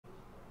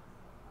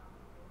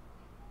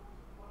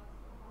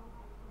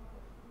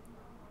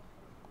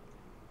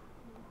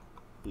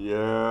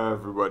Yeah,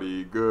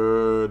 everybody,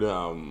 good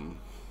afternoon.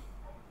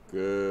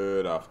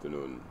 Good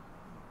afternoon.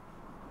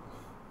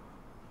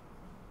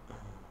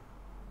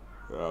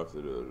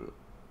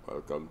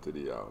 Welcome to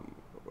the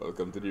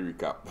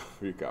recap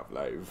recap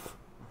live.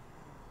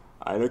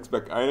 I ain't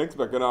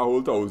expecting a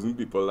whole thousand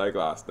people like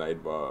last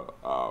night, but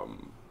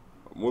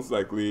most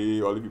likely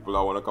all the people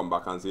that want to come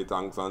back and say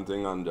thanks and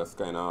thing and just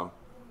kind of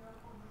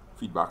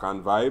feedback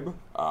and vibe.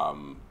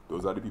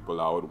 Those are the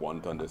people I would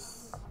want on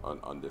this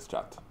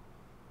chat.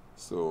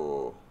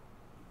 So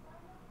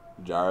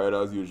Jared,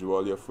 as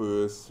usual, you're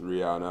first.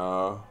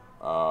 Rihanna,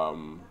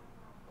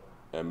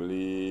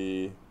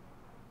 Emily,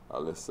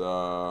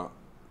 Alyssa,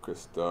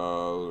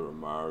 Crystal,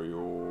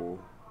 Romario.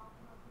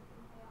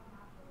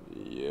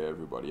 Yeah,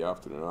 everybody.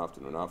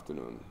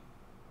 Afternoon.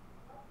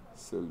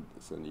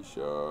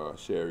 Sanisha,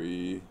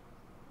 Sherry.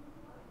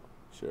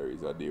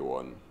 Sherry's at day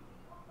one.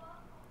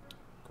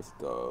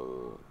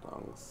 Crystal,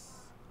 thanks.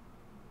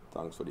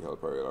 Thanks for the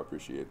help, I really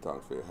appreciate.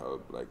 Thanks for your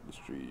help, like the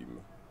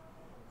stream.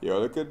 Yeah,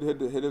 look at hit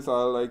this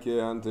all like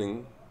here and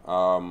thing.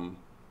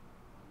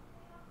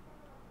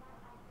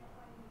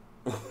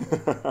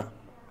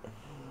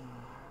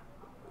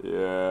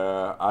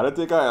 Yeah, I had to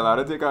take a L. I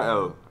had to take a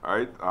L.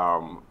 Right.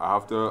 I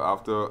have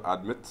to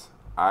admit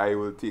I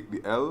will take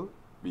the L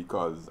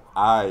because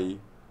I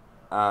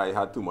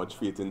had too much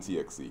faith in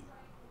CXC.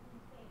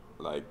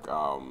 Like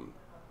I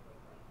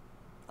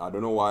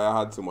don't know why I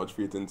had so much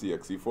faith in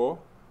CXC for,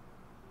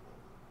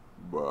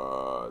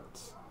 but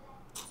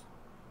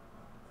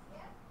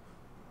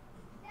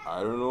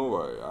I don't know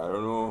why. I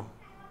don't know.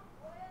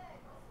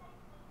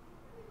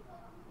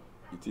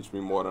 You teach me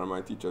more than my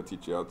teacher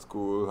at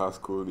school. At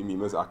school, the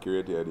meme is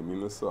accurate here. The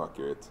meme is so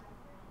accurate.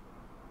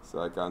 So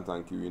I can't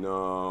thank you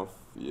enough.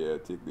 Yeah,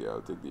 take the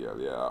L. Take the L.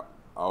 Yeah,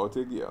 I'll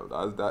take the L.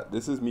 That's that.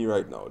 This is me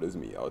right now. This is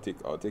me. I'll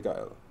take a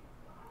L.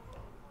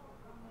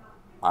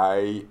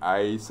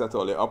 I set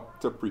all it up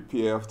to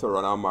prepare to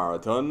run a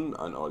marathon,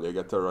 and all you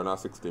get to run a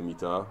 60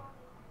 meter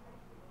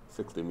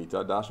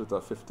dash with a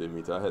 50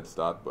 meter head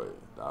start. But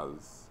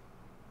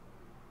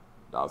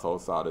that's how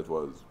sad it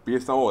was.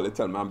 Based on all they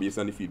tell me, and based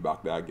on the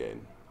feedback there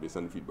again.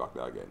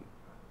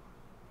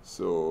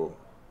 So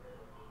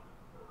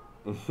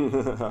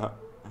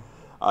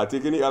I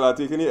take any L, I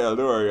take any L,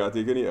 don't worry, I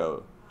take any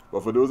L.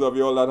 But for those of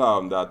you all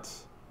that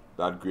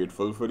that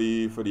grateful for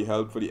the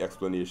help, for the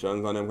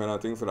explanations and them kind of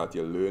things, so that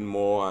you learn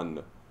more,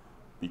 and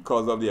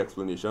because of the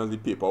explanations the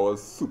paper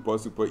was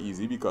super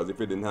easy, because if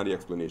you didn't have the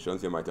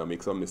explanations you might have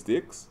made some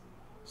mistakes.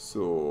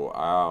 So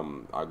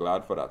I'm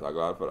glad for that.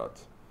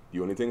 The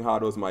only thing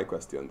hard was my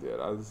questions. Yeah,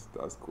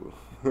 that's cool.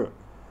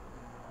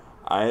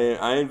 I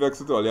ain't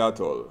vexed at all, yeah, at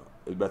all.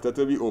 It's better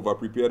to be over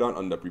prepared than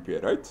under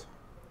prepared, right?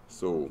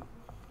 So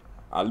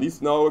at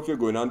least now, if you're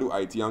going to do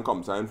IT and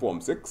comp science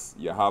Form 6,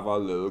 you have a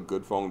little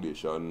good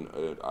foundation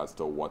as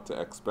to what to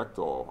expect,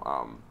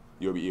 or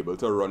you'll be able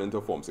to run into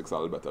Form 6 a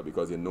little better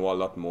because you know a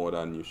lot more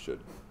than you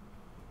should.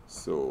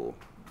 So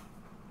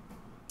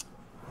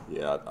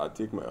yeah, I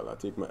take my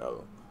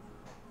L.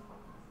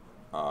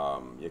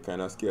 You're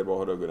kind of scared about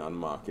how they're going to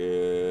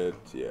market.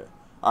 Yeah.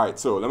 Alright,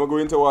 so let me go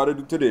into what I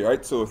do today,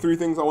 right? So 3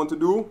 things I want to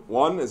do.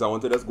 One is I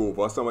want to just go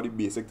over some of the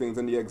basic things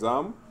in the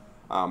exam.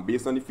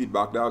 Based on the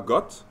feedback that I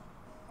got,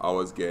 I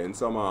was getting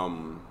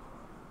some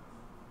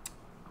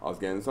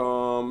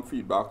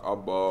feedback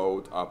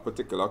about a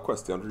particular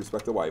question with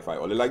respect to Wi-Fi.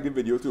 Only like the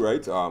video too,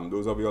 right?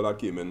 Those of you all that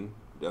came in,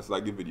 just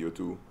like the video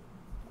too.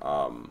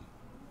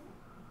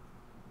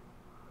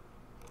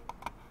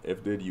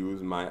 If they'd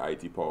use my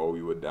IT power,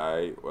 we would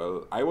die.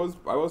 Well, I was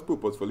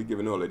purposefully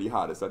giving already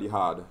hardest that they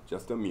had,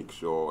 just to make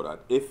sure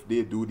that if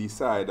they do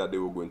decide that they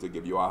were going to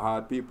give you a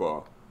hard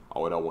paper, I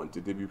would have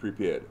wanted to be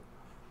prepared.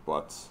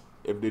 But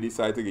if they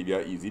decide to give you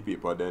an easy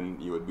paper,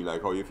 then you would be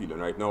like, how you feeling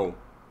right now?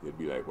 You'd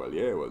be like, well,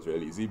 yeah, it was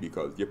real easy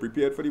because you're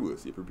prepared for the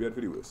worst.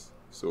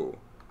 So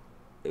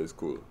it's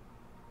cool.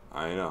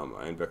 I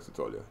ain't vexed at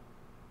all,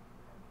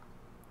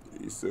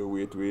 yeah. So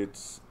wait.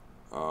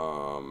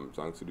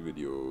 Thanks for the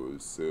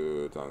videos.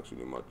 Thanks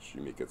really much.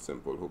 You make it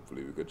simple.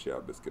 Hopefully we could share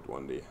a biscuit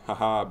one day.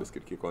 Haha,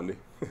 biscuit cake one day.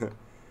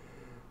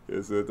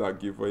 Yes, so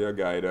thank you for your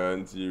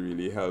guidance. You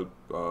really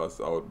helped us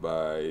out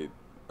by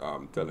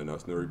telling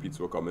us no repeats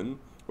were coming.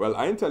 Well,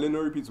 I ain't telling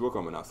no repeats were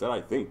coming. I said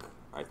I think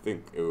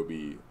it would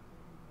be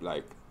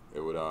like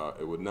it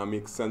would not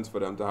make sense for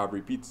them to have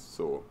repeats.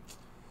 So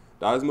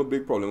that is my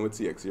big problem with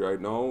CXC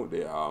right now.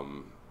 They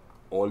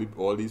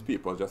all these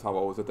papers just have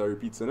always set of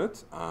repeats in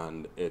it,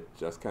 and it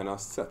just kind of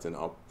setting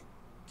up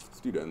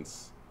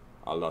students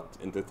a lot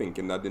into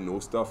thinking that they know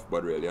stuff,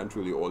 but really and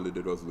truly all they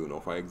did was learn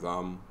off an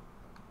exam.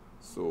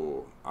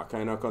 So I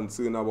kind of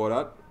concerned about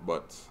that,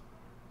 but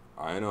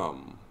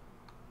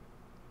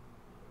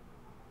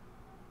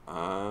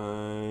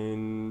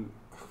and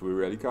we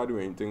really can't do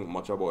anything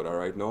much about that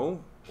right now.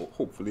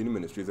 Hopefully the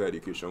Ministries of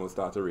Education will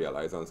start to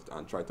realize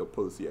and try to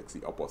pull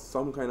CXC up or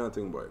some kind of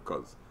thing, boy,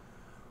 because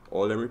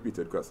all them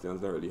repeated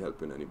questions not really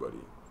helping anybody.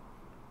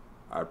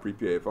 I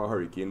prepare for a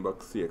hurricane, but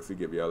CXC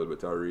give you a little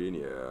bit of rain,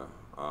 yeah.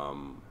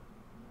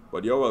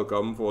 But you're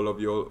welcome for all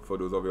of you, for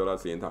those of you that are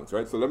saying thanks,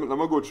 right? So let me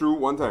go through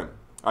one time.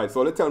 All right,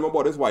 so let's tell them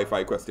about this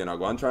Wi-Fi question. I'll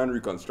go and try and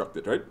reconstruct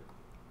it, right?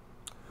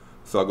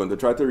 So I'm going to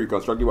try to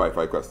reconstruct the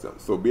Wi-Fi question.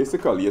 So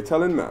basically, you're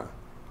telling me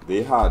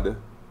they had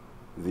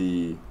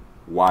the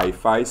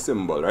Wi-Fi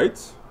symbol, right?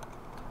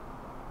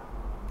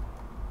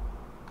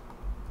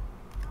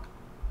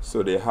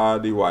 So they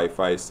had the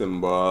Wi-Fi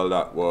symbol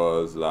that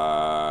was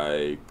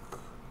like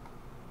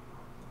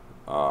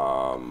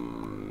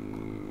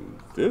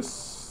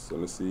this.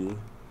 Let me see.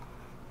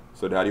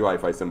 So they had the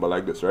Wi-Fi symbol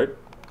like this, right?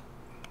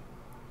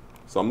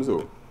 Some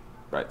so.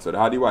 Right, so they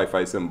had the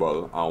Wi-Fi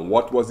symbol, and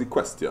what was the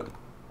question?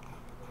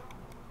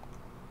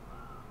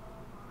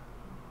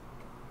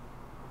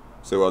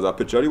 So it was a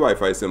picture of the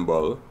Wi-Fi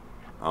symbol,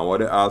 and what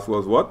they asked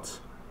was what?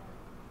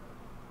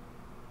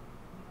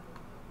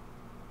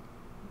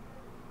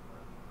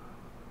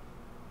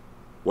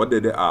 What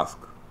did they ask?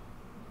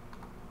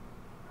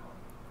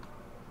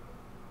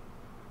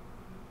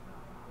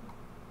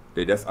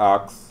 They just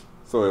asked,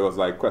 so it was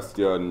like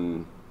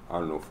question, I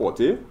don't know,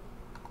 40.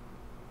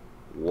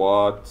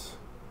 What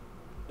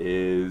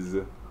is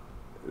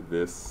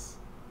this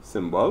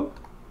symbol?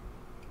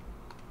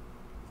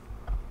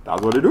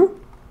 That's what they do.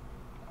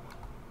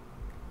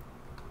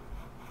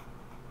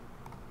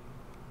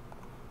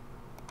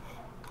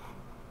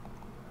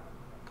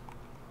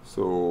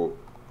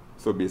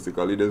 So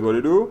basically this is what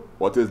they do.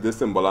 What is this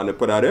symbol? And they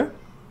put that there.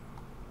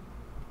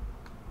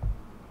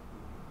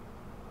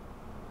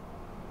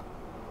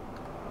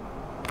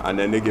 And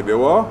then they give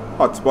you a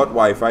hotspot,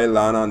 Wi-Fi,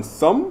 LAN, and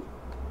some.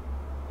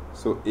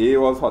 So A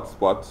was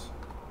hotspot,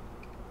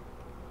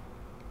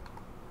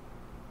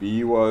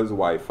 B was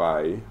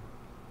Wi-Fi,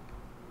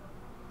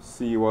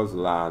 C was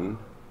LAN,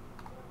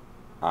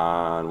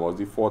 and what was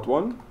the fourth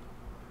one?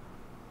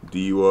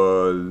 D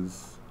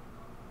was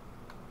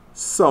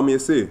some, you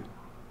see.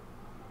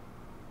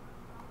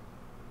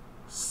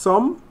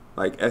 Some,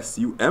 like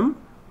S-U-M.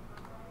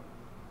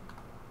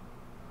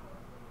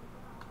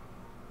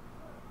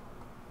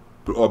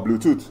 Or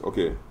Bluetooth,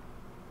 okay.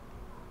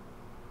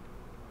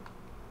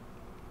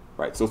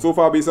 Right, so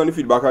far based on the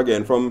feedback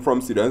again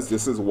from students,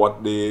 this is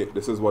what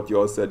you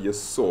all said you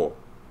saw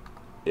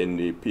in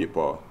the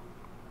paper.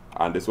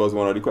 And this was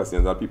one of the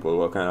questions that people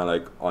were kind of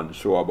like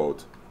unsure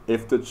about.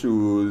 If to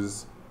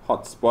choose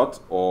hotspot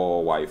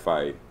or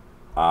Wi-Fi.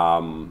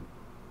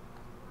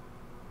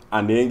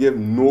 And they didn't give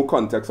no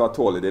context at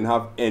all. They didn't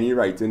have any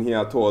writing here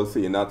at all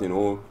saying that, you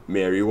know,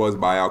 Mary was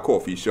by a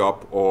coffee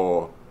shop,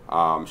 or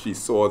she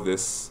saw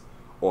this,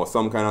 or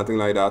some kind of thing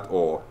like that,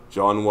 or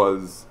John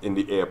was in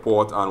the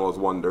airport and was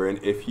wondering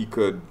if he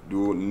could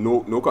do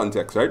no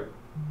context, right?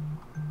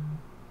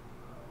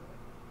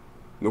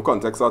 No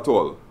context at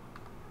all.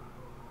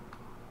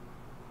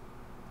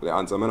 Will you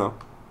answer me now?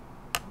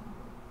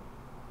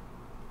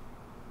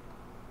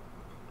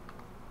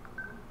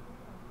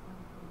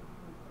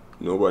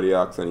 Nobody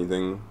asks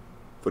anything.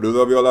 For those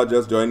of you all that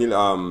just joined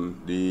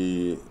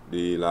the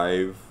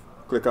live,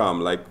 click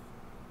like.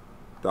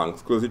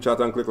 Thanks. Close the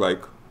chat and click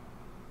like.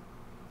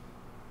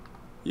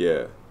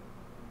 Yeah.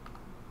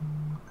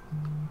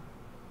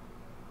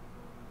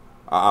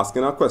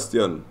 Asking a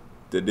question.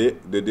 Did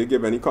they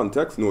give any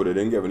context? No, they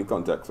didn't give any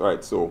context.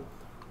 Alright, so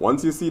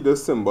once you see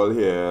this symbol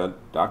here,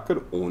 that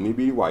could only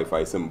be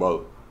Wi-Fi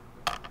symbol.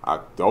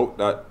 I doubt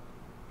that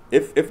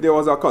if there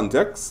was a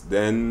context,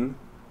 then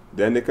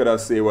they could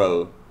have said,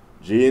 well,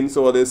 Jane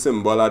saw this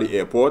symbol at the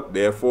airport,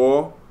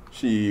 therefore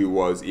she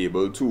was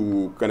able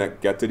to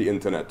get to the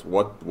internet.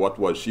 What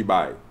was she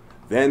by?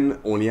 Then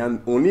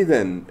only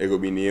then it will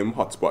be named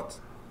hotspot.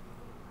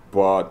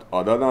 But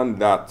other than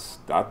that,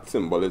 that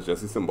symbol is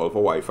just a symbol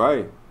for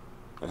Wi-Fi.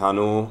 It had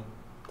no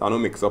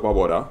mix up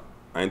about that.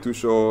 I ain't too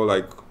sure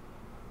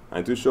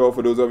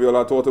for those of you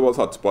that thought about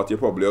hotspot, you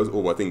probably was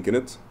overthinking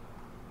it.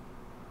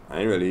 I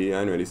ain't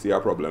really see a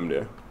problem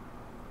there.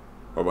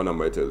 Whatever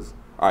number it is.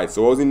 Alright,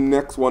 so what was the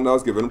next one that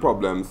was given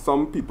problems?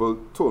 Some people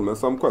told me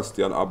some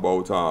question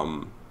about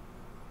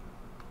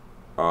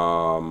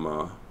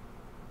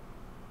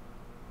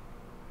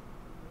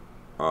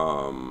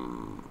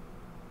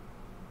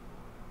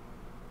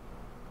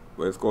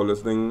what's called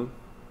this thing?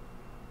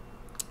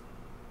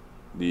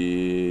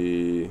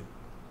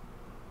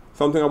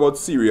 Something about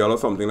cereal or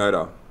something like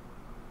that.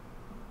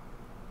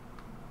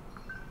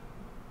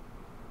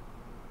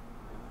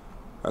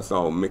 That's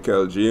now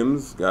Michael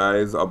James,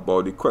 guys,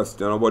 about the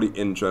question about the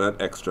intranet,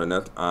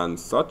 extranet, and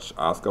such.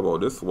 Ask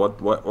about this. What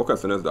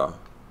question is that?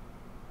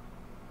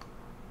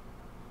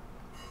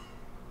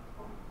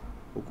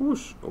 Oh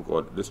gosh, oh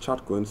god, this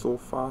chat going so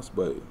fast,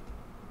 boy.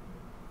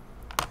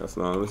 That's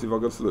now. Let me see if I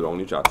can slow down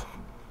the chat.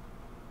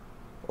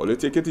 Only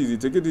take it easy,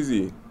 take it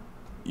easy.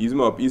 Ease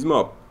me up, ease me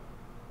up.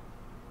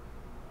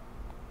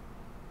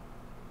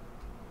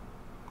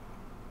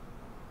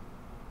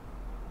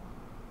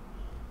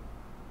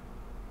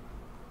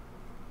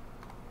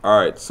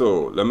 Alright,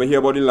 so let me hear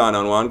about the LAN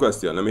on one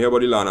question.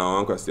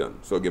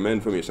 So give me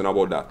information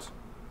about that.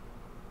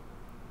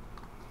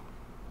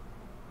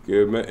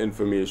 Give me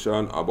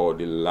information about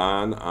the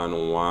LAN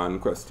and WAN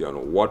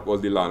question. What was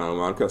the LAN and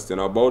WAN question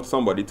about?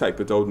 Somebody type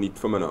it out neat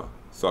for me now,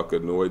 so I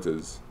could know what it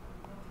is.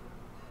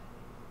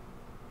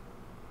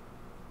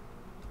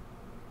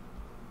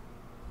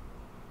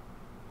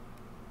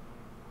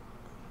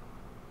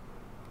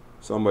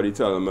 Somebody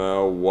tell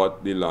me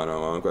what the LAN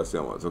and WAN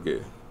question was.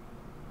 Okay.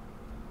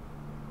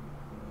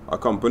 A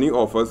company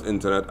offers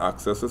internet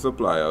access to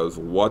suppliers.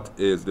 What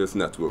is this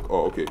network?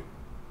 Oh, okay.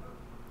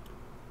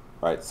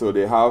 Right, so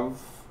they have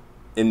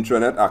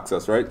intranet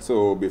access, right?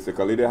 So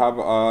basically they have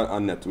a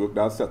network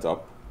that's set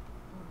up,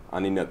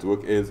 and the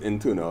network is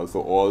internal,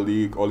 so all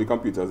the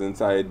computers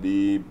inside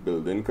the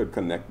building could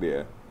connect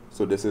there.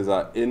 So this is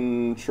an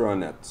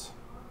intranet.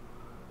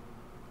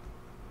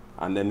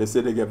 And then they say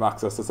they give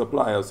access to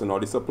suppliers, so now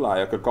the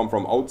supplier could come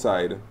from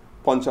outside,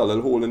 punch a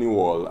little hole in the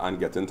wall, and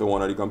get into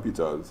one of the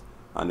computers.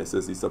 And this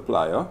is the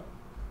supplier.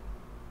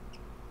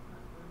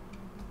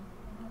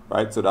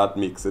 Right, so that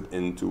makes it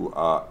into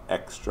a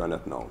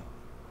extranet now,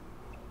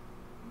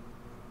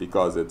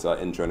 because it's an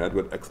intranet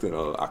with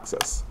external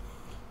access.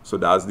 So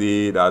that was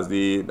the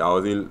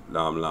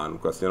LAN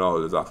question I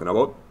was asking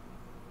about.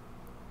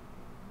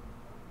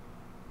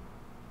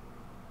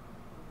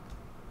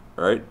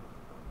 Right,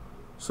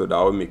 so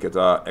that would make it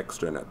a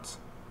extranet.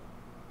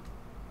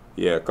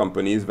 Yeah,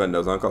 companies,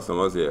 vendors, and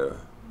customers. Yeah.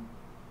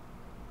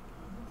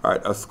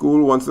 Alright, a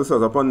school wants to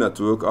set up a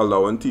network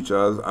allowing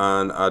teachers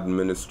and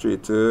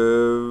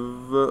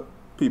administrative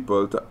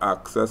people to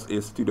access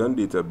a student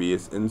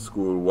database in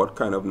school. What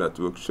kind of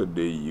network should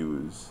they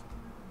use?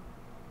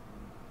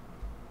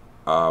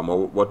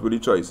 What were the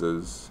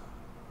choices?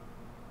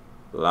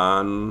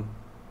 LAN,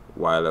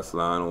 wireless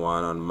LAN,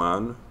 WAN, and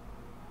MAN.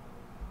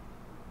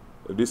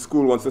 If the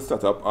school wants to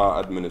set up an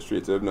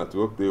administrative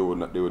network, they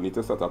would need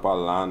to set up a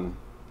LAN,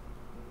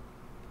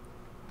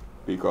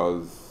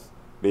 because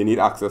they need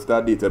access to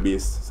that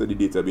database. So the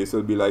database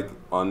will be like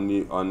on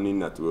the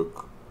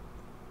network,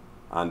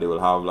 and they will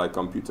have like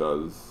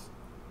computers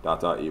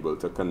that are able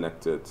to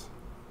connect it.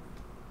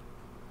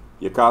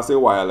 You can't say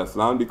wireless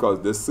LAN,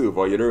 because this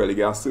server, you don't really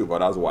get a server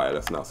that's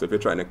wireless now. So if you're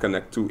trying to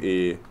connect to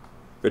a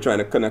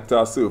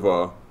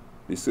server,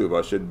 the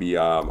server should be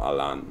a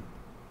LAN.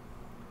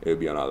 It will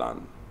be on a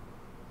LAN.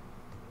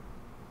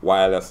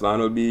 Wireless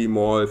LAN will be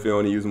more if you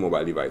only use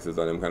mobile devices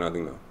and them kind of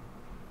thing now.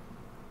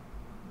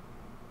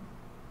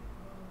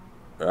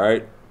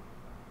 Right?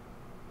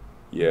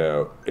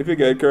 Yeah. If you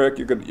get it correct,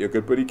 you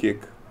could put the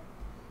cake.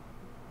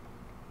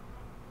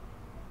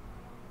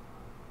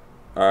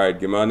 Alright,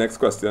 give me our next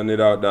question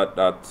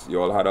that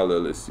you all had a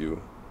little issue,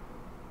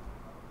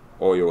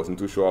 or you wasn't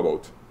too sure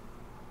about.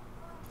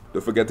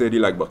 Don't forget to hit the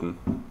like button.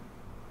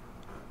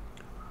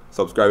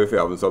 Subscribe if you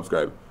haven't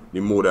subscribed.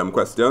 The modem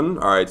question.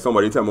 Alright,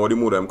 somebody tell me what the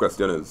modem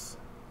question is.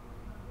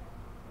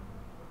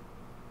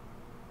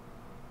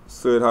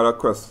 So it had a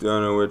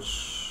question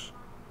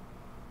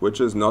which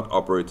is not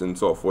operating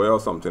software or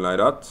something like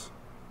that.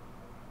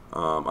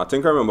 I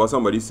think I remember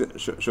somebody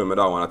showing me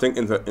that one. I think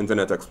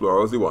Internet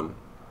Explorer was the one.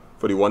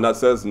 For the one that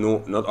says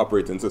no, not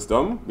operating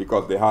system,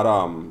 because they had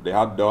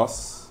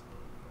DOS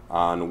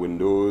and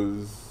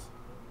Windows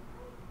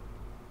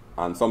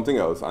and something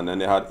else, and then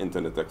they had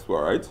Internet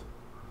Explorer, right?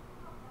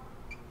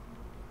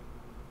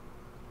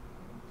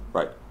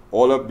 Right.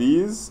 All of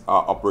these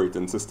are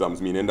operating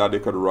systems, meaning that they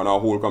could run a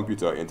whole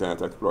computer.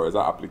 Internet Explorer is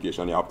an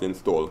application you have to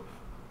install.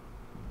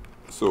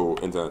 So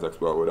Internet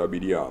Explorer would be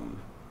the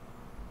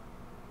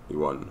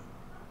one.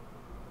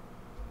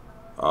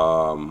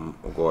 Oh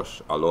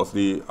gosh, I lost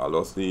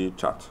the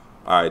chat.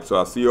 Alright, so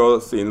I see you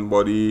all saying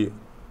about the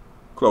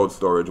cloud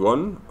storage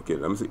one. Okay,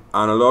 let me see.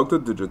 Analog to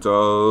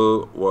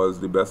digital was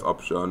the best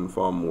option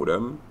for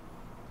modem.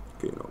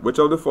 Okay, now, which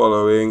of the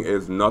following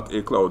is not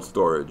a cloud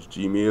storage?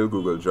 Gmail,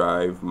 Google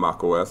Drive,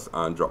 macOS,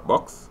 and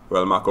Dropbox.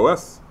 Well,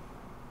 macOS.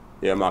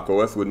 Yeah,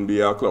 macOS wouldn't be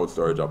a cloud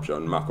storage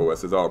option.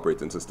 macOS is our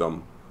operating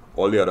system.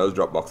 All the others,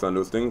 Dropbox and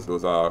those things,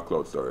 those are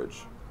cloud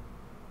storage.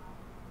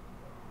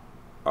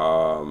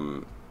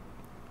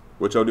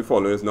 Which of the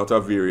following is not a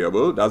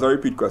variable? That's a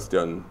repeat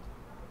question.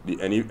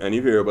 Any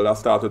variable that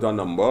starts with a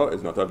number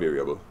is not a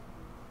variable.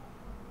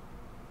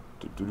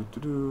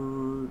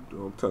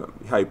 Don't tell them.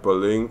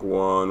 Hyperlink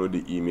one with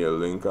the email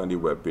link and the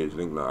web page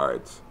link. All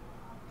right.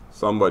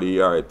 Somebody,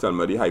 all right, tell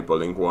me the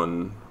hyperlink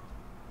one.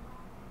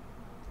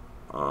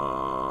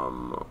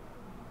 Or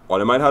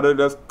I might have to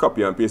just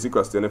copy and paste the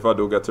question if I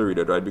don't get to read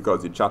it, right?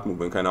 Because the chat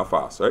moving kind of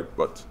fast, right?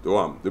 But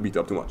don't beat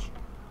up too much.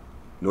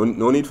 No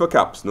need for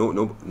caps.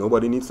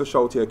 Nobody needs to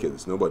shout here,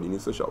 kids. Nobody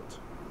needs to shout.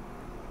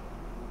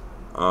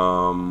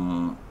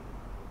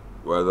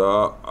 Whether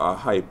a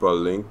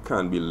hyperlink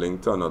can be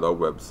linked to another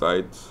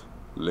website,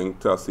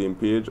 linked to a same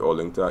page, or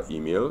linked to an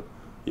email.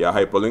 Yeah,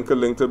 hyperlink could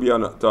link to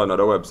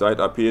another website,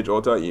 a page,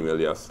 or to an email.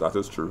 Yes, that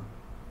is true.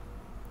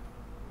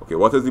 Okay,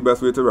 what is the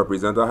best way to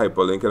represent a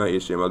hyperlink in an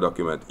HTML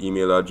document?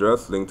 Email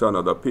address, link to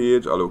another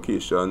page, a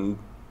location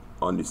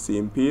on the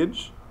same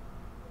page.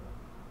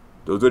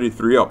 Those are the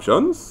three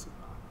options.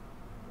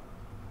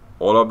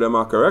 All of them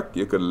are correct.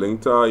 You could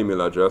link to an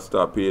email address to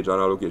a page and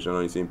a location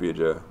on the same page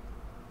here.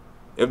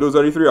 If those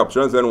are the three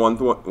options, then 1,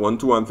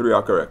 2, and 3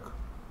 are correct.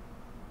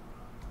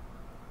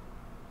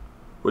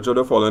 Which of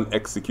the following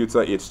executes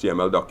a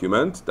HTML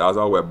document? That's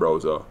our web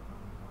browser.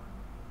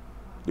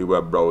 The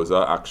web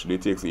browser actually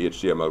takes the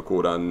HTML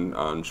code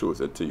and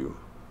shows it to you.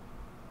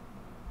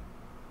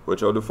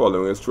 Which of the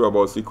following is true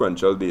about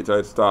sequential data?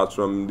 It starts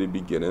from the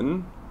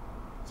beginning,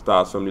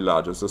 starts from the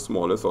largest to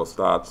smallest, or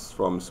starts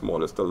from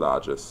smallest to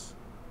largest.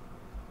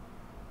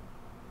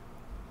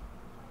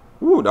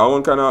 Ooh, that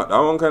one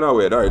kinda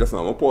weird. Alright, listen,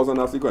 I'm gonna pause on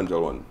that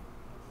sequential one.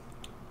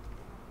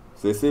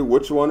 So they say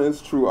which one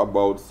is true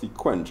about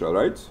sequential,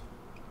 right?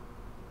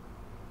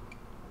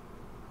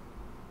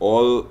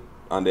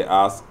 And they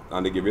ask,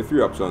 and they give you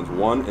three options.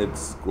 One,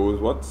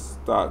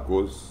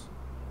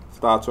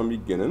 starts from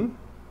beginning.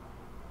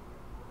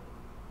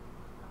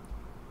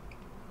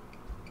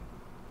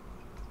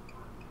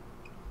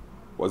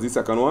 What's the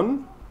second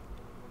one?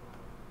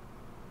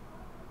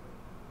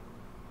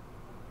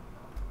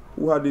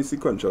 Who had the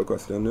sequential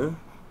question there?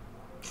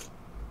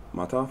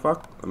 Matter of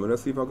fact, I'm gonna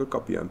see if I could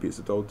copy and paste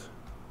it out.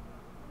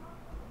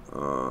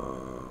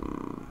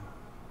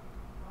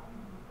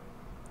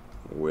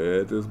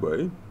 Where it is,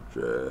 boy?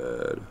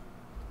 Dread.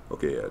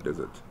 Okay, yeah, there's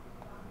it.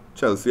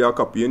 Chelsea, I'll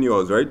copy in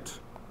yours, right?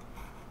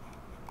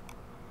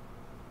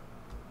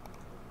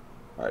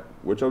 Alright,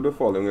 which of the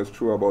following is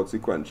true about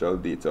sequential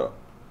data?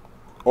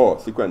 Oh,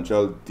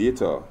 sequential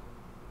data.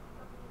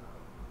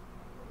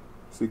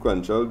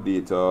 Sequential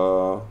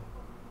data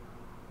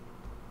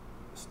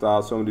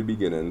starts from the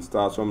beginning,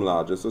 starts from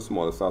largest to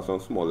smallest, starts from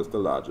smallest to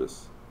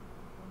largest.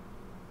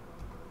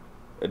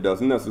 It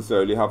doesn't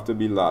necessarily have to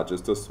be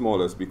largest to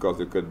smallest, because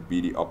it could be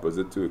the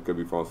opposite too. It could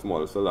be from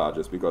smallest to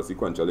largest, because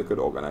sequential it could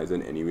organize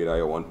in any way that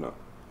you want now.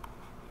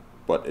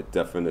 But it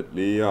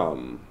definitely,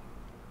 you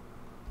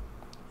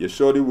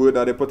sure the word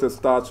that they put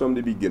starts from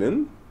the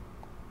beginning?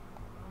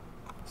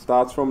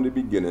 Starts from the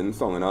beginning,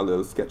 sounding a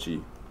little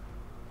sketchy.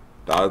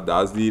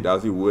 That's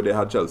the word they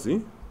had,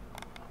 Chelsea.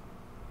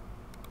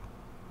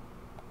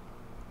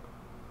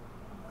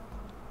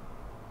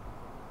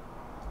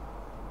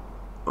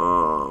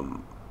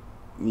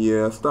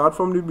 Yeah, start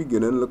from the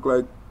beginning look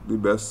like the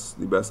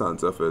best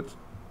answer for it.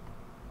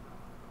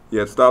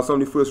 Yeah, it starts from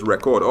the first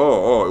record.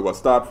 Oh, it was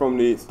start from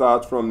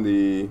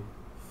the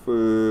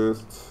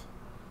first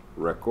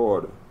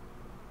record.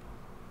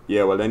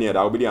 Yeah, well then, yeah,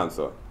 that would be the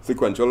answer.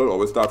 Sequential will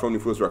always start from the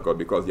first record,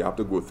 because you have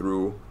to go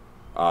through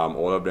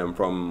all of them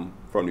from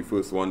the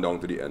first one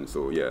down to the end.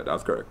 So yeah,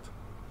 that's correct.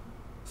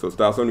 So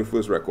starts from the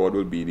first record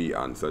will be the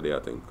answer there, I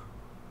think.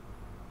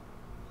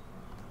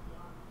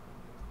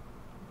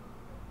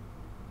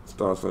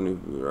 Starts on the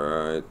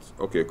right.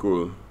 Okay,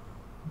 cool.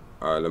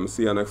 Alright, let me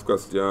see our next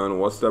question.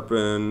 What step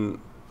in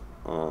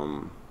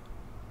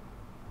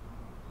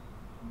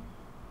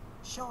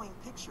showing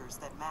pictures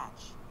that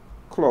match.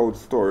 Cloud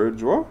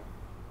storage, what?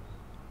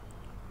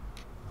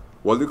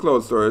 What's the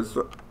cloud storage?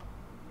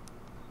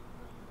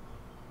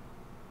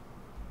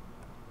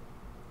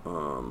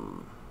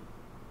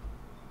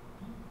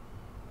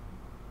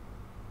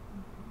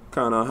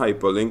 Can a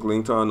hyperlink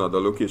link to another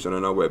location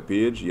on a web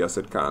page? Yes,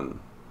 it can.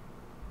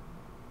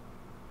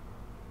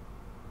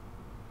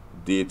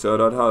 Data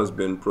that has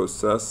been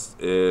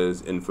processed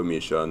is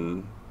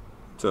information.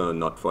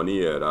 Not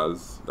funny, yeah,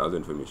 that's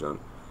information.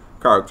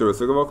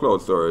 Characteristic of a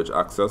cloud storage: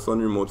 access on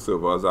remote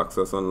servers,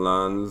 access on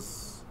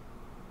LANs.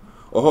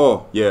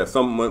 Oh, yeah,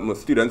 some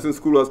students in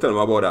school was telling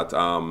me about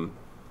that.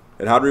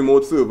 It had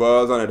remote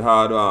servers, and it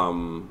had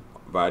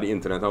via the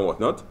internet and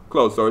whatnot.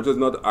 Cloud storage is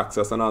not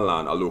access on a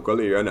LAN. A local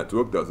area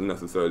network doesn't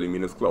necessarily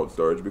mean it's cloud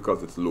storage,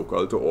 because it's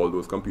local to all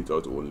those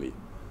computers only.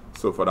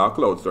 So for that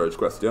cloud storage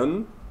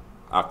question,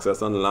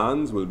 access on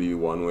LANs will be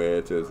one where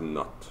it is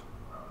not.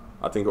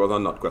 I think it was a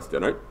not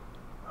question, right?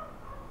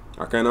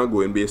 I kind of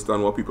going based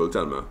on what people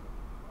tell me.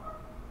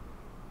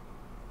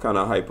 Can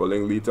a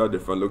hyperlink lead to a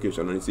different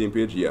location on the same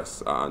page?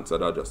 Yes, I answered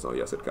that just now.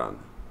 Yes, it can.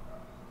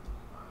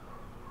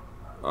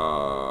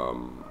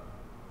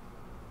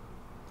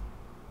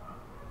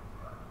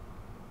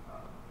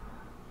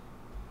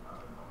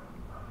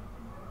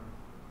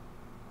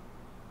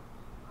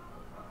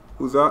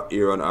 Who's that?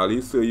 Aaron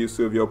Ali. So you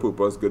serve your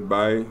purpose.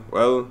 Goodbye.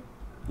 Well,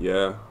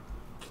 yeah.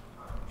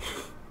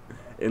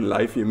 In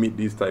life, you meet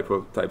these types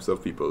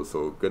of people.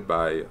 So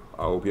goodbye.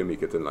 I hope you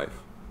make it in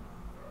life.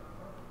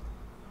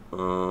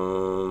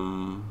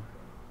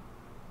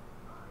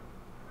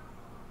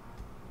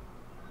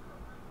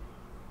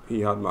 He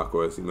had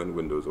macOS, he meant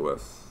Windows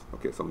OS.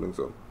 Okay, something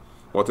so.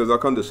 What is a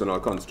conditional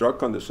construct?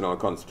 Conditional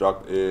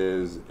construct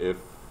is if,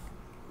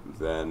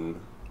 then,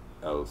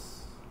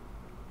 else.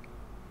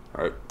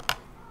 Alright.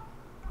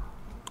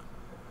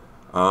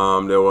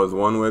 There was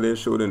one where they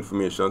showed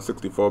information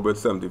 64-bit,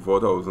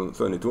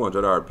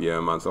 7200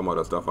 RPM and some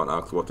other stuff, and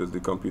asked what is the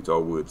computer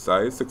word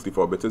size.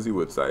 64-bit is the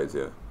word size,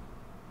 yeah.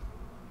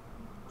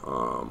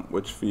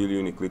 Which field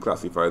uniquely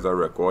classifies a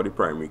record? The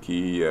primary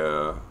key,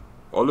 yeah.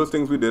 All those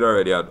things we did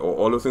already,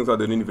 all those things I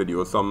did in the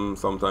video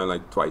sometime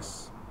like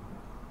twice.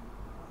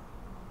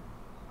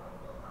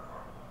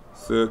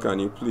 Sir, can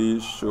you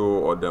please show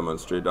or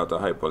demonstrate that a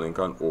hyperlink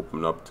can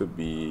open up to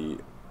be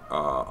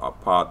a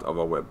part of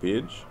a web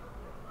page.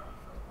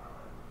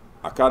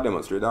 I can't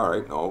demonstrate that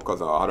right now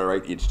because I had to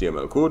write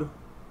HTML code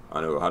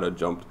and I had to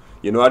jump.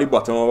 You know, at the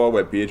bottom of our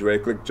web page where you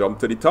click jump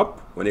to the top,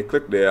 when you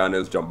click there and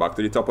it's jump back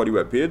to the top of the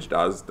web page,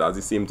 that's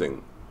the same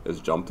thing. It's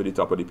jump to the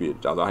top of the page.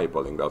 That's a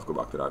hyperlink. Let's go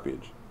back to that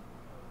page.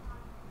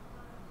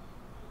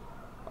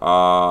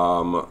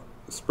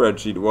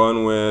 Spreadsheet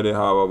 1 where they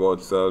have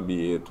about cell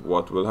B8.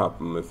 What will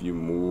happen if you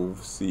move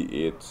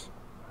C8?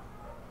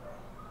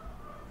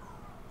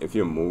 If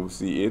you move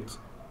C8,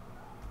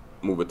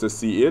 move it to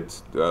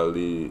C8, well,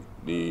 the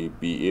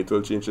B8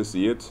 will change to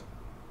C8.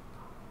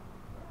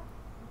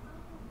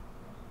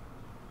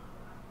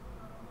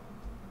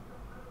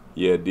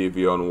 Yeah,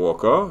 Davion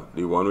Walker,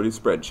 the one with the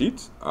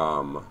spreadsheet.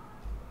 I'm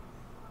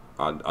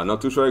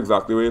not too sure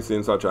exactly what you're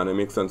saying, so I'm trying to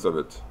make sense of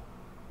it.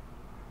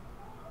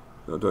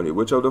 Now, Tony,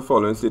 which of the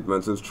following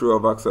statements is true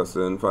of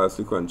accessing files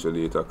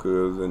sequentially? It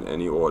occurs in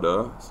any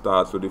order.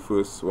 Starts with the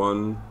first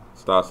one,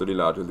 starts with the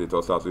largest data,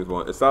 or starts with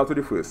one. It starts with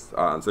the first.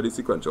 Answer the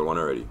sequential one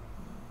already.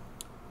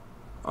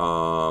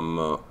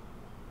 So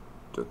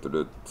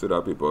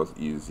that paper is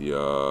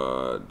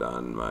easier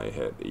than my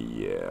head.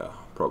 Yeah,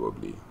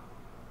 probably.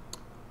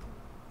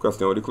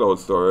 Question with the cloud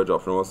storage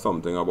often was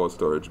something about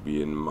storage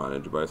being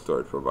managed by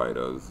storage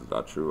providers. Is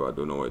that true? I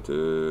don't know what it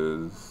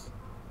is.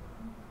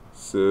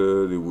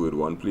 So the word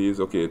one, please.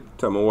 Okay,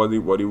 tell me what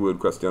the word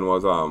question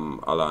was,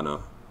 Alana.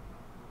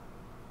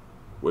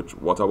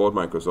 What about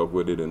Microsoft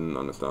Word? They didn't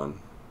understand.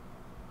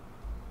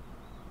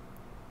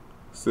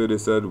 So they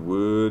said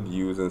word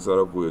use instead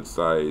of word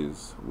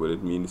size. Would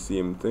it mean the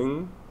same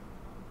thing?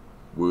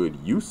 Word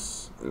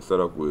use instead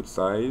of word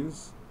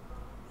size.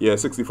 Yeah,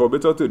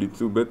 64-bit or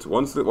 32-bit.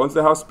 Once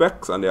they have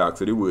specs and they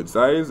ask the word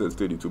size, it's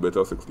 32-bit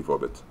or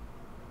 64-bit.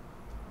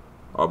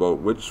 About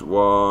which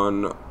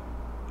one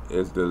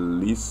is the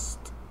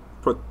least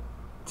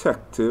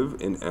protective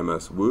in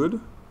MS Word?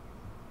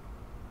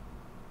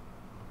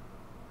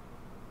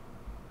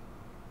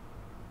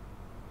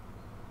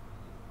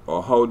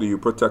 Or how do you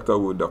protect a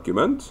Word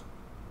document?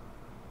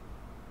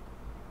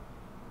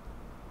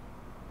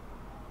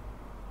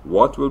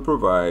 What will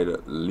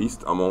provide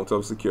least amount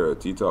of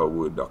security to a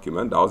Word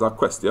document? That was a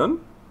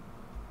question.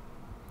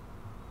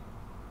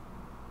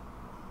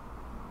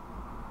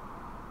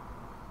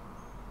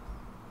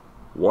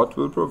 What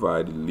will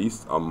provide the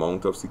least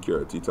amount of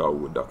security to a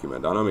Word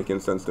document? That's not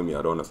making sense to me.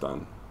 I don't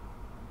understand.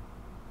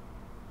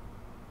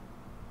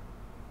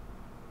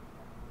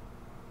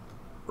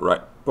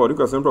 Right. Put the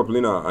question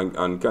properly now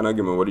and can I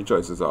give me what the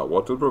choices are?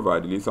 What will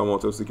provide the least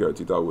amount of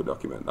security to a Word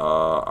document?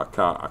 I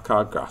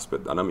can't grasp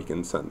it. That's not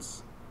making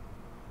sense.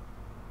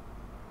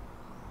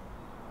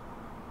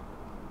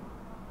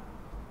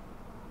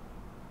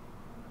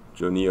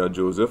 Johnny or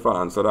Joseph,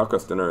 I answered that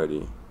question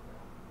already.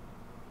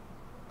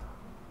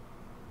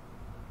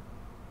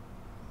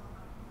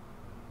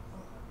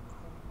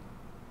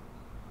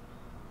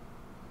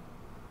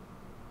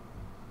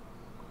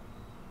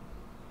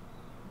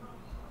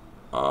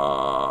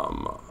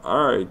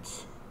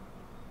 Alright.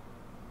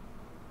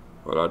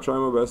 Well, I'll try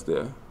my best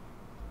there.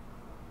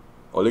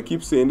 All they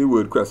keep saying the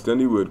word question,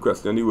 the word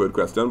question, the word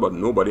question, but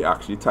nobody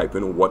actually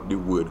typing what the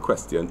word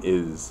question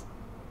is.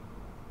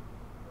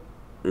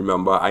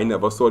 Remember, I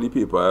never saw the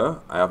paper.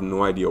 I have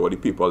no idea what the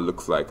paper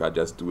looks like. I'm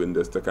just doing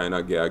this to kind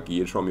of get a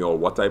gauge from you all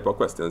what type of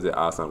questions they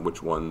ask and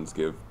which ones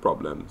give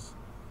problems.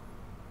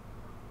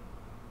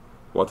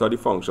 What are the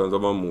functions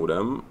of a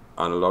modem?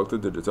 Analog to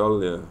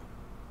digital, yeah.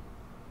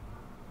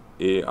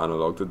 A,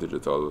 analog to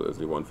digital is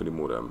the one for the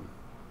modem.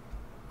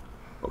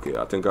 Okay,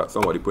 I think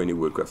somebody put in the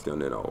word question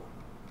there now.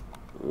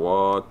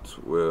 What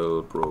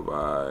will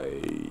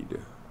provide...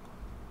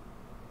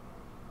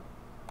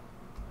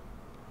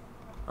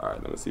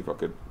 Alright, let me see if I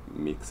could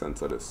make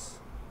sense of this.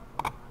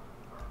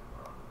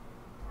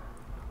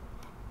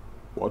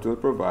 What will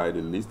provide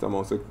the least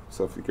amount of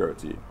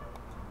security?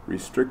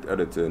 Restrict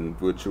editing,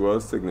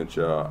 virtual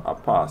signature, a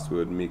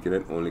password, making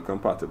it only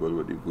compatible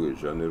with the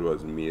version it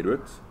was made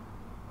with.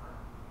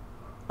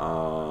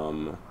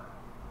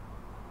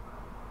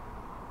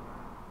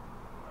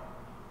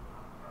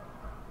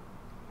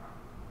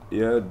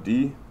 Yeah,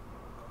 D.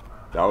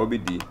 That would be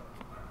D.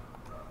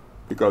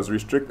 Because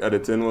restrict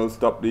editing will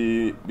stop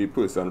the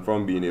person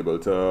from being able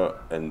to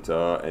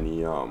enter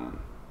any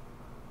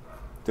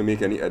to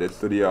make any edits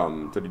to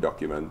the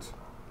document.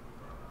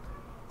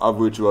 A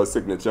virtual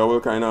signature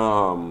will kind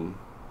of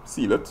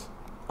seal it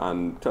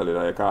and tell it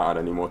that you can't add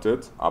any more to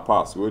it. A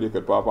password, you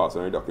could put a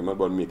password in the document,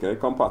 but making it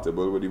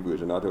compatible with the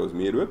version that it was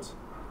made with,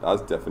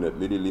 that's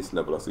definitely the least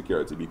level of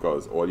security,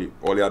 because all you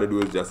have to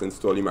do is just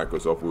install the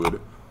Microsoft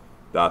Word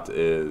that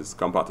is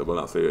compatible.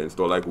 Now, so you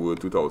install like Word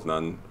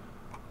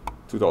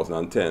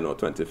 2010 or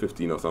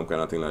 2015 or some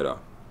kind of thing like that.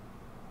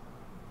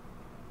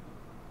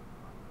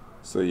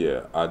 So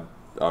yeah,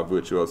 a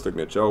virtual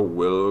signature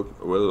will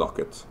lock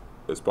it.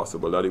 It's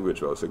possible that a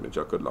virtual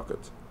signature could lock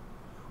it.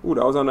 Ooh,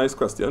 that was a nice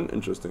question.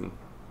 Interesting.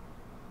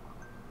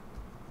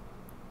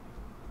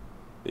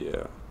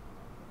 Yeah.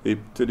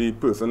 To the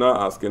person that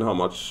asking how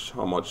much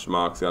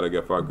marks you had to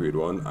get for a grade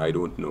 1, I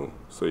don't know.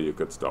 So you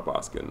could stop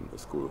asking.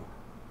 It's cool.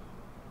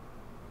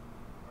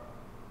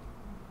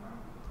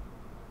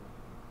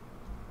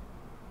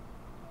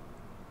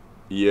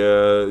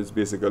 Yeah, it's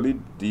basically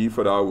D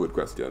for that word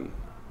question.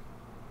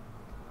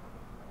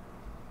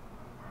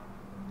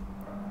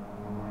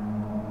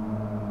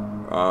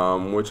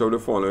 Which of the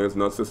following is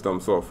not system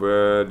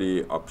software?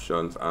 The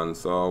options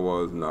answer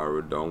was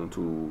narrowed down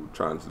to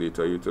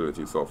translator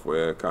utility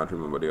software. Can't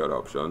remember the other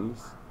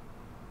options.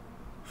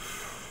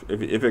 If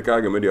you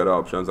can't give me the other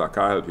options, I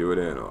can't help you with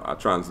it. You know. A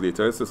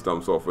translator is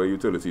system software,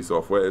 utility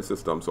software is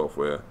system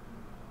software.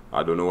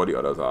 I don't know what the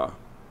others are.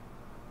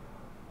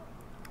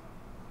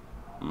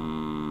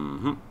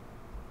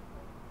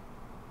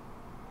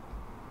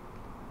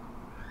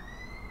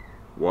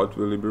 What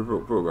will the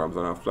programs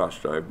on a flash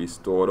drive be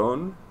stored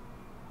on?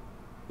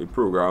 The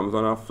programs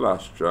on a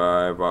flash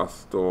drive are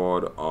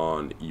stored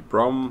on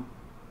EEPROM.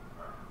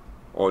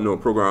 Or no,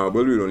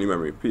 programmable read-only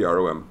memory,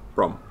 PROM,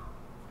 PROM.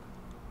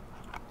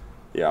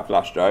 Yeah,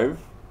 flash drive.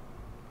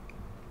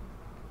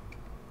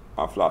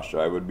 A flash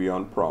drive would be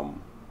on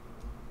PROM.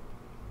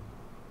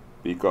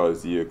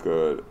 Because you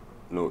could,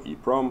 no,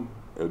 EEPROM,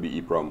 it'll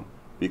be EEPROM.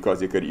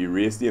 Because you could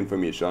erase the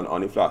information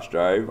on the flash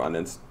drive and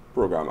then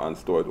program and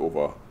store it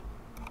over.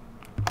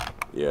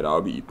 Yeah, that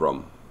would be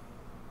EEPROM.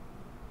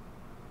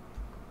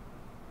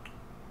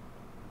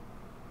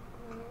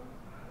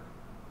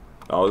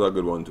 That was a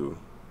good one too.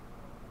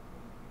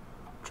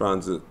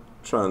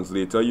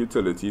 Translator,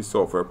 utility,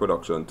 software,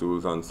 production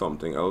tools, and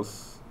something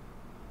else.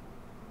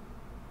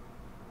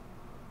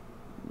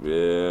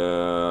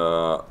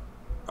 Yeah,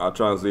 a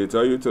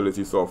translator,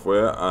 utility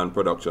software, and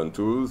production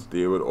tools,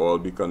 they would all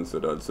be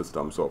considered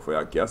system software,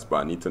 I guess, but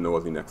I need to know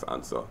what's the next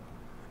answer.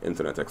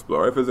 Internet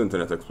Explorer. If it's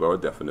Internet Explorer,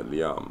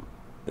 definitely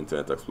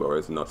Internet Explorer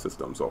is not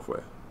system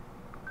software.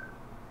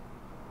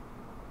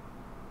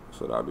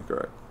 So that'd be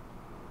correct.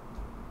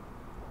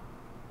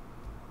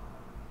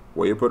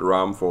 Where you put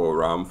RAM for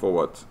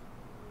what?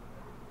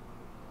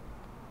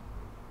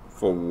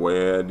 For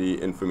where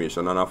the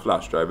information on a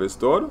flash drive is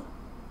stored?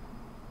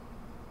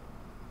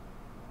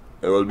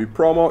 It will be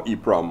PROM or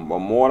EEPROM, but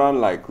more than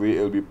likely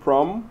it will be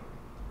PROM.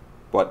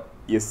 But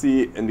you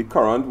see, in the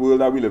current world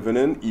that we live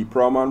in,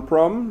 EEPROM and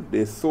PROM,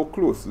 they're so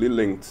closely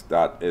linked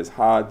that it's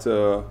hard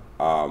to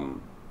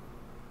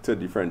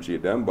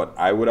differentiate them. But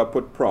I would have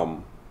put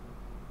PROM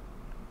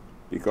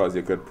because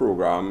you could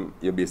program,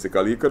 you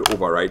basically could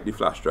overwrite the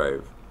flash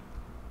drive.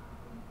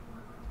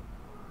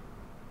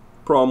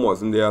 PROM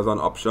wasn't there as an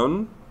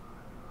option.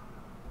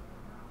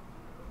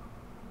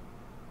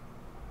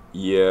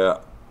 Yeah,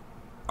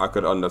 I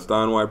could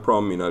understand why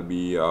PROM may not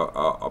be an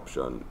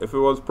option. If it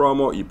was PROM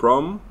or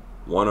EEPROM,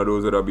 one of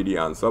those would be the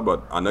answer,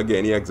 but I'm not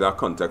getting the exact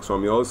context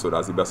from yours, so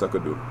that's the best I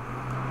could do.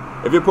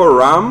 If you put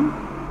RAM,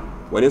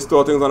 when you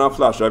store things on a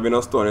flash drive, you're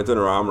not storing it in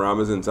RAM. RAM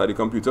is inside the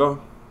computer.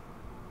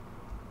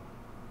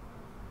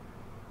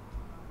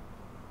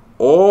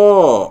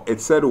 Oh, it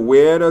said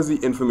where does the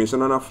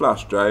information on a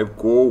flash drive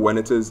go when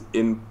it is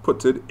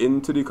inputted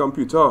into the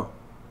computer?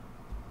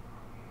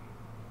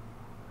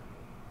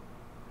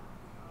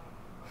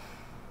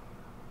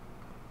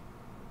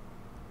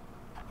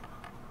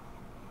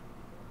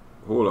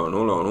 Hold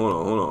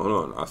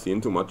on. I've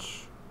seen too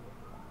much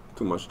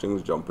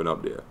things jumping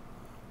up there.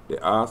 They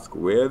ask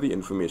where the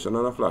information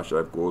on a flash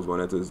drive goes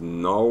when it is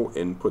now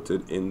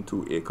inputted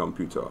into a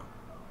computer.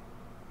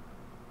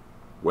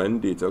 When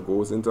data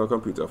goes into a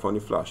computer from the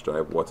flash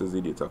drive, what is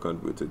the data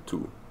converted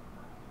to?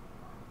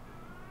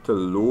 To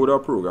load a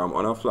program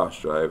on a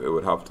flash drive, it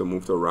would have to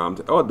move to RAM.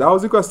 Oh, that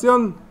was the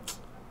question?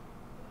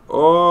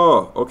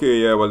 Oh,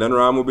 okay, yeah, well then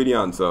RAM will be the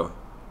answer.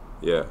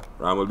 Yeah,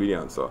 RAM will be the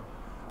answer.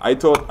 I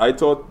thought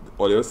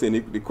what you were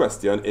saying, the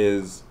question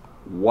is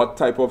what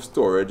type of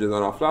storage is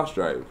on a flash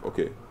drive?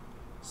 Okay,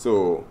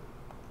 so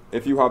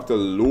if you have to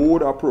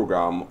load a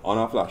program on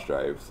a flash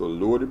drive, so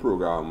load the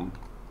program,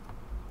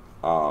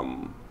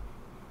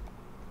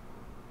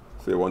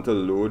 so you want to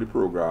load the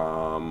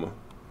program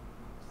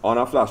on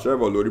a flash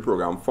drive or load the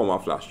program from a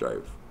flash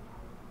drive.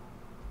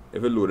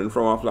 If it's loading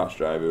from a flash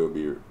drive, it will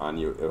be, and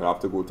you'll have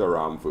to go to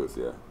RAM first,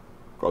 yeah,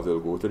 because it'll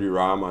go to the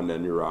RAM and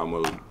then the RAM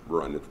will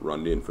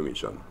run the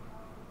information.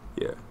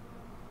 Yeah.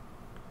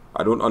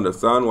 I don't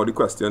understand what the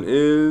question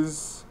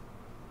is,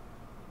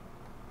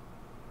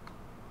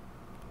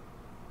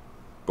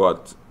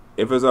 but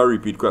if it's a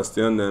repeat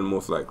question, then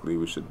most likely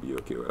we should be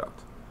okay with that.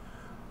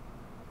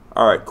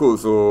 Alright, cool.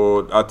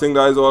 So I think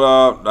that is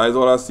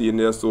all I see in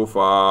there so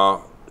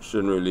far.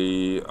 Shouldn't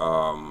really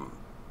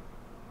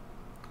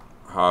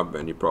have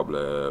any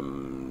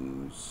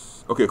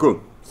problems. Okay, cool.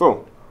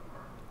 So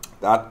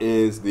that's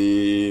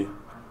the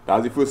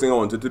first thing I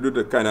wanted to do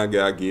to kind of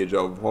get a gauge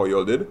of how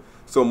y'all did.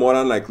 So more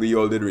than likely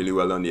y'all did really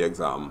well on the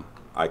exam,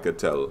 I could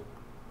tell,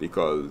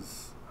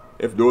 because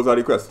if those are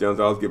the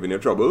questions I was giving you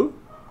trouble,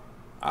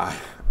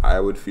 I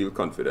would feel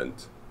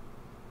confident.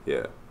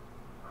 Yeah.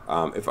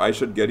 If I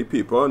should get the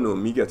paper, no,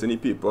 me getting the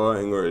paper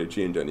ain't gonna really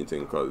change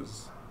anything,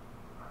 because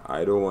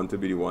I don't want to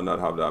be the one that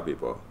have that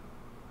paper.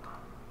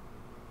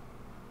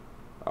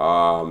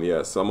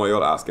 Yeah, some of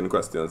y'all asking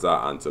questions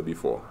I answered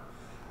before.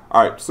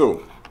 Alright,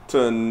 so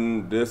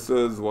this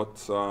is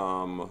what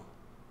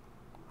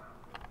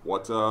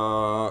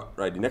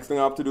Right, the next thing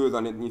I have to do is I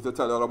need to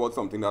tell you all about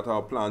something that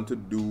I plan to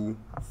do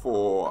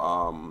for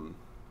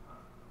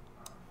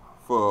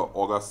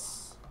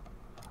August.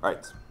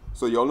 Right,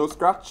 so you all know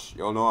Scratch.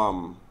 You all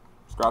know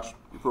Scratch,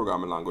 the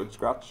programming language,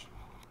 Scratch.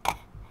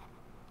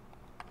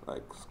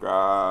 Like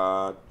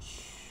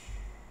Scratch.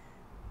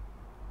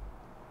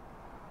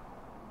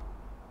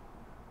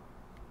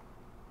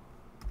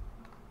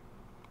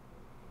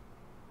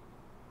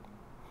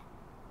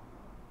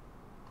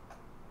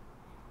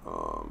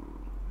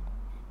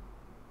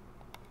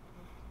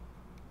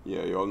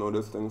 Yeah, you all know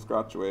this thing,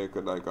 Scratch, where you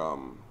could like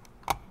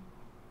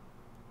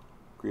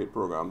create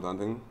programs and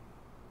things.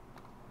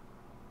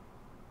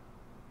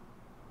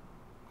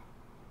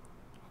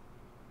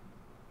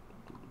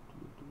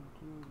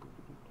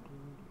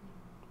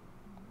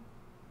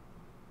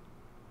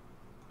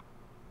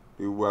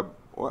 The web,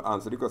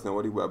 answer the question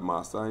about the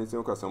webmaster.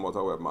 Anything question about a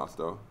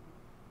webmaster?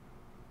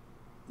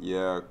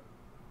 Yeah,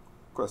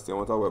 question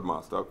about a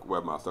webmaster.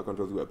 Webmaster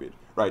controls the web page.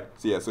 Right,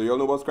 so yeah, so you all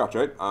know about Scratch,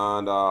 right?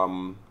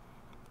 And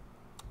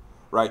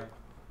right,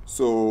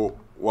 so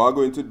what I'm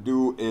going to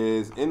do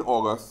is in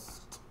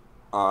August,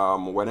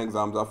 when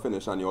exams are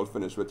finished and you all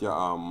finish with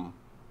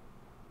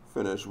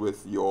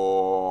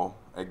your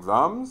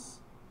exams,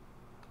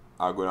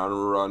 I'm going to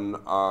run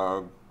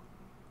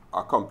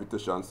a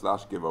competition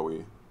 /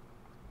 giveaway.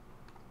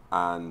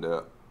 And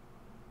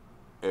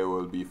it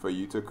will be for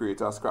you to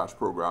create a Scratch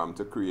program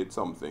to create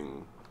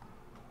something.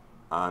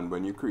 And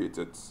when you create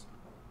it,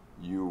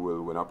 you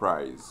will win a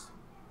prize.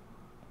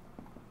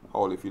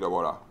 How do you feel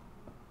about that?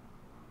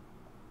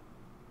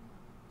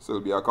 So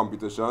it'll be a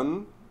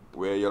competition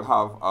where you'll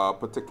have a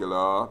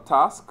particular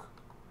task.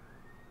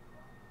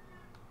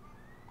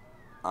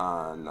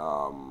 And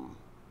I'll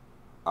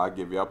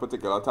give you a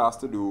particular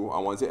task to do.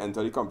 And once you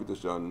enter the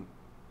competition,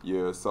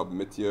 you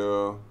submit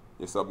your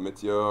you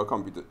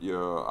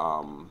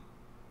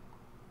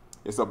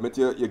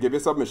give your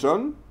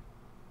submission,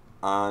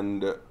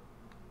 and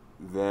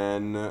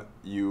then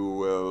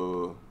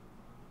you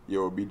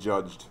will be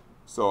judged.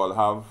 So I'll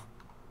have,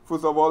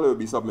 first of all, it will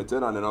be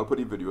submitted, and then I'll put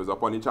the videos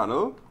up on the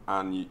channel,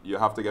 and you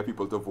have to get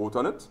people to vote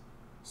on it.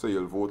 So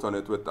you'll vote on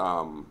it with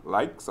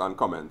likes and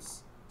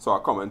comments. So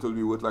a comment will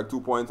be worth like 2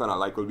 points, and a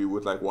like will be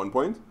worth like 1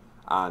 point.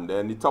 And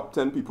then the top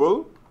 10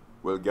 people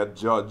will get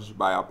judged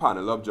by a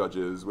panel of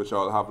judges, which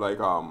I'll have like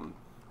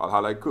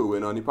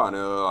Kerwin on the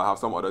panel. I'll have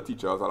some other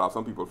teachers. I'll have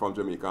some people from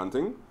Jamaica and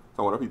thing.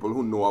 Some other people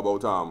who know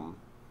about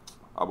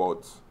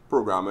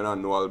programming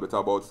and know a little bit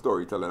about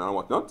storytelling and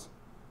whatnot.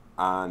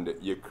 And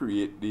you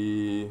create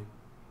the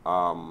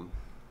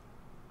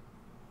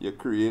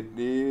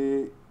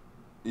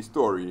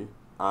story.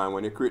 And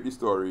when you create the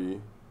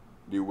story,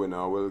 the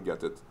winner will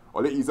get it.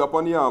 I'll ease up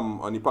on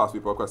the past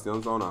paper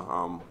questions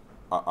now.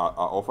 I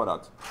offer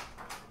that.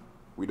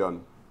 We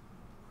done.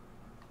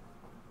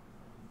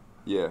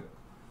 Yeah.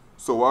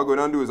 So what I'm going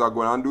to do is I'm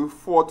going to do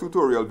 4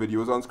 tutorial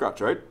videos on Scratch,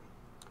 right?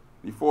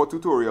 The 4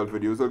 tutorial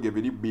videos will give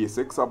you the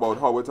basics about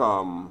how it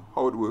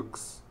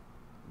works.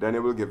 Then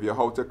it will give you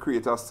how to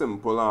create a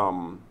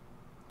simple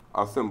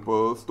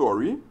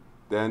story.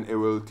 Then it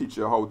will teach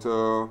you how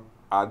to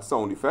add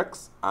sound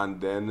effects, and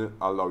then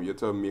allow you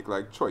to make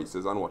like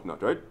choices and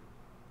whatnot, right?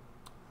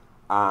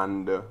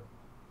 And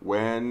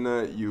when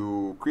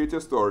you create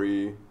your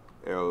story,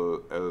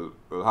 it'll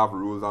have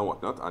rules and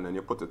whatnot, and then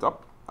you put it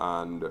up,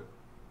 and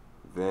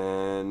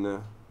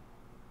then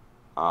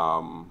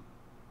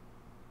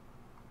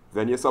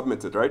you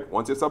submit it, right?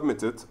 Once you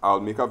submit it, I'll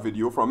make a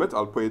video from it,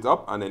 I'll put it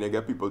up, and then you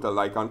get people to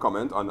like and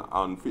comment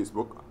on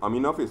Facebook. I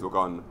mean not Facebook,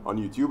 on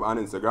YouTube and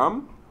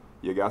Instagram.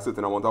 You get a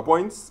certain amount of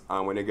points,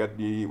 and when you get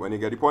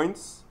the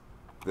points,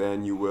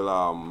 then you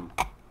will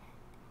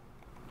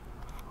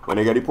then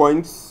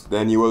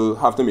you will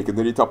have to make it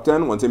into the top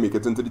 10. Once you make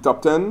it into the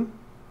top 10,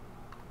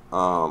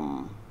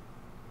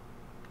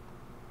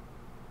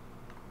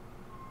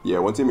 yeah,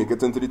 once you make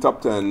it into the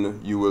top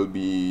 10, you will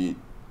be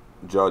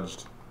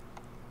judged.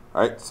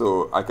 Right?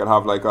 So I can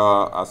have like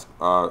a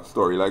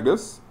story like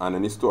this, and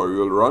then the story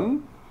will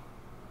run.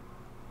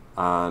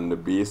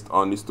 And based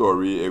on the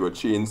story, it will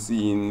change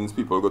scenes,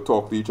 people go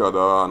talk to each other,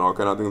 and all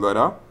kind of things like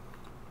that.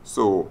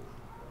 So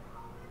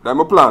that's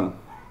my plan.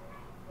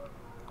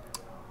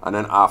 And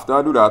then after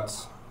I do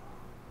that,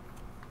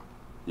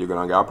 you're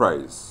gonna get a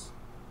prize.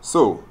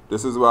 So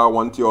this is where I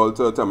want you all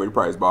to tell me the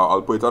prize, but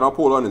I'll put it on a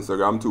poll on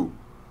Instagram too.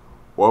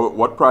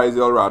 What prize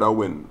you'll rather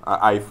win?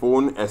 An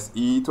iPhone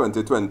SE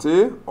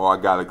 2020 or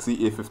a Galaxy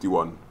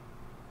A51?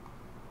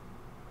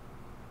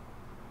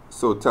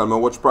 So tell me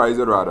which prize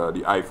you'd rather,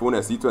 the iPhone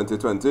SE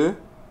 2020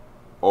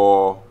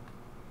 or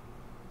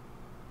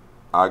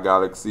a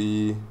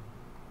Galaxy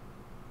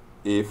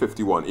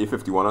A51.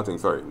 A51 I think,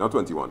 sorry, not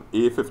 21.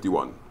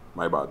 A51,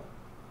 my bad.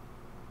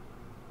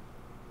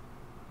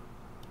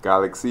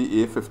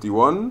 Galaxy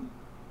A51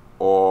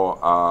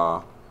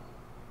 or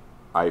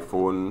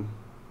iPhone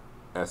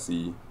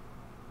SE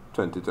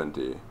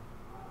 2020.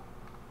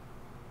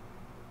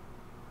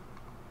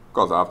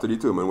 Because I have to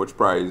determine which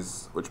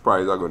prize I'm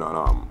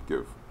gonna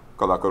give.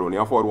 Because I could only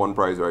afford one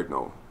prize right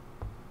now.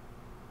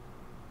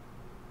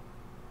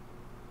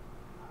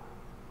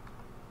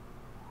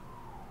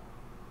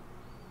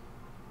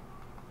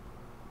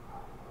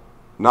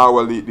 Now,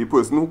 well, the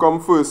person who come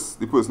first,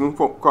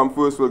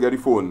 will get the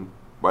phone.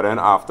 But then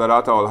after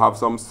that, I'll have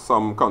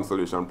some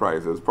consolation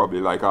prizes, probably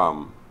like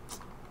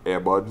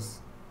earbuds,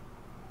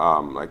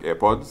 like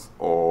AirPods,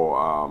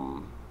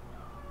 or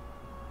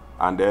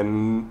and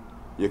then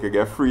you could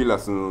get free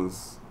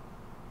lessons.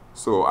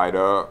 So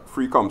either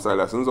free comp sci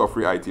lessons or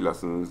free IT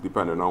lessons,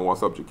 depending on what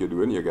subject you're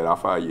doing. You get that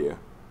for a year.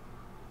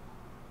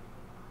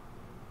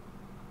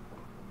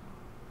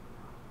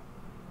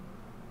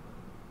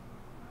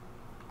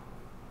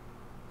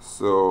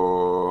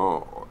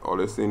 So all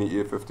they saying the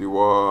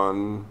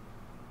 851.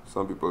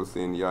 Some people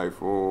saying the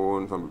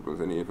iPhone. Some people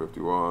saying the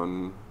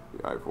 851.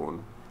 The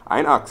iPhone. I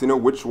ain't asking you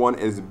which one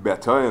is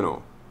better, you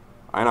know.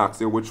 I ain't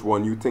asking you which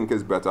one you think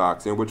is better. I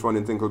asking you which one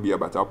you think will be a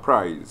better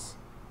price.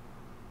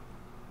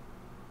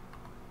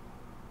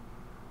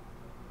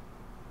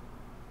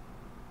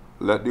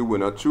 Let the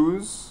winner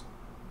choose.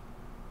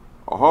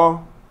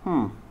 Okay.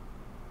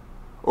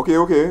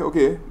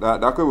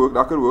 That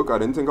could work. I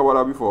didn't think about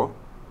that before.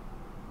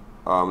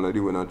 Let the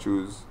winner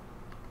choose.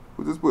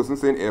 Who's this person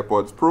saying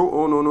AirPods Pro?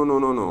 Oh,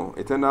 no.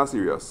 It ain't that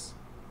serious.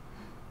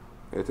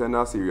 It ain't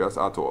that serious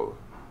at all.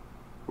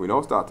 We're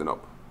now starting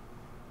up.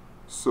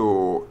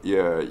 So,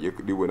 yeah,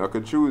 the winner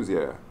could choose,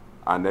 yeah.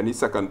 And then the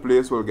second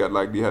place will get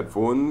like the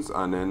headphones,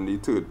 and then the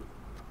third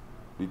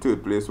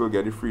place will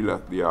get the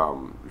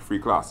free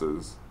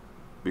classes,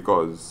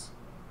 because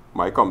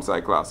my comp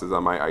sci classes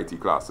and my IT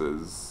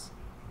classes,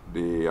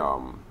 they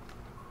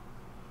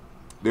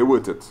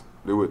worth it.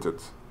 They worth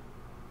it.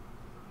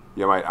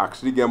 You might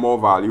actually get more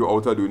value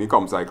out of doing the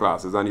comp sci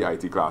classes and the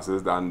IT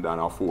classes than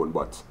a phone,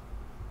 but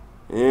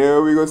yeah,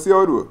 we go see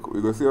how it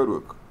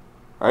work.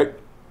 Right?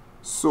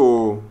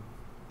 So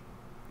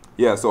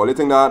yeah, so only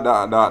thing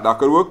that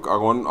could work, I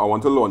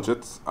want to launch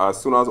it as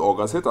soon as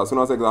August hit, as soon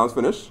as exams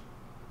finish,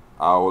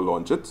 I will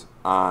launch it.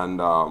 And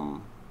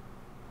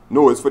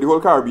no, it's for the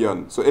whole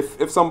Caribbean. So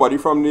if somebody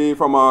from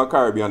a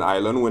Caribbean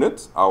island win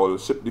it, I will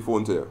ship the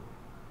phone to you,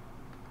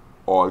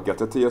 or I'll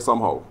get it to you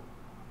somehow.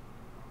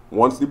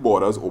 Once the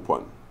borders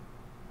open.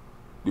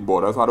 The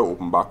borders had to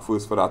open back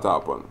first for that to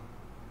happen.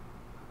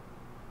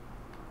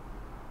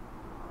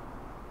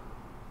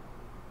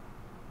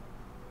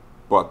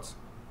 But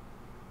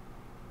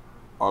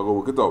I'll go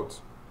work it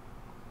out.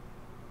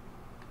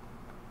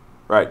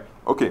 Right,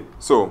 okay,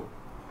 so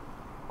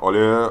all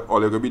you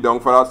gonna be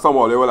down for that. Some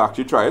of you will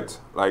actually try it,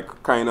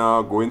 like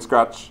kinda go in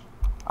Scratch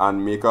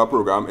and make a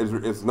program.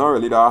 It's not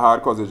really that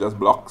hard because it's just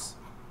blocks.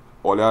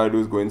 All you have to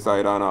do is go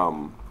inside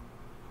and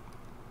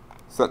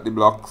set the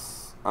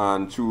blocks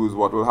and choose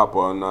what will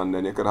happen, and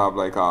then you could have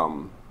like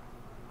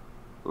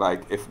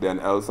if then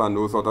else and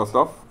those sort of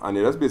stuff, and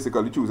you're just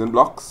basically choosing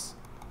blocks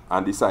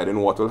and deciding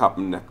what will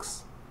happen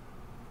next.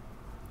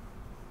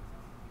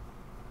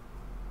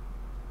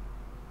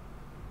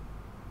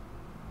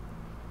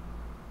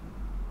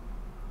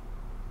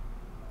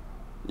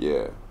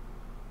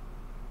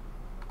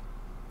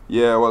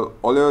 Yeah, well,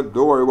 don't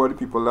worry about the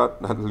people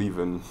that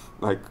leaving.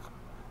 Like,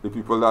 the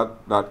people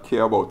that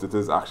care about it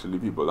is actually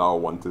people that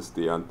want to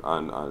stay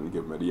and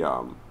give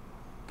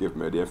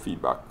me their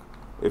feedback.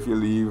 If you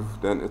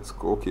leave, then it's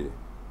okay.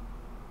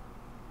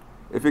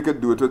 If you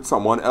could do it with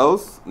someone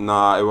else,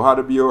 nah, it will have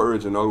to be your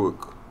original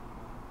work.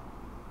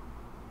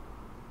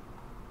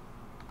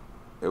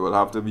 It will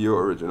have to be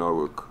your original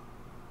work.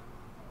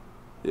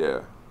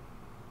 Yeah.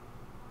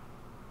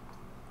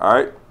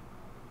 Alright.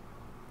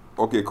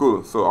 Okay,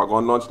 cool. So I'm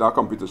gonna launch that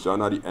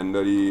competition at the end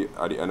of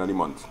the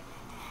month.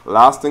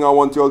 Last thing I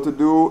want you all to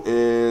do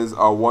is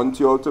I want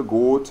you all to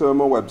go to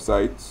my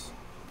website.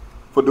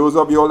 For those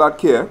of you all that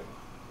care,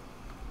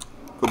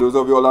 for those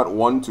of you all that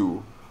want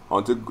to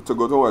go to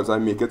my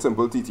website,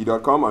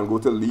 makeITsimpleTT.com, and go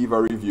to leave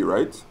a review,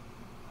 right?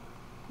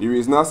 The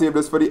reason I saved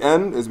this for the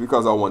end is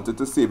because I wanted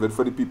to save it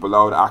for the people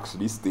that would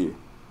actually stay.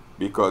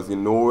 Because you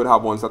know it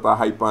have one set of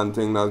hype and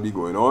thing that'll be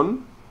going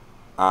on.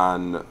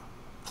 And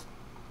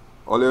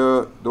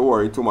don't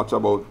worry too much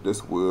about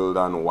this world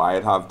and why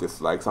it have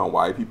dislikes and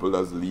why people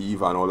does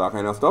leave and all that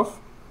kind of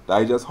stuff.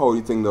 That is just how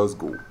the thing does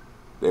go.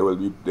 There'll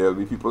be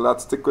people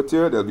that stick with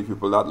you, there'll be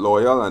people that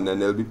loyal, and then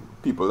there'll be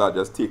people that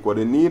just take what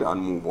they need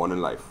and move on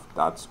in life.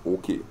 That's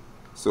okay.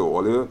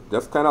 So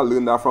just kind of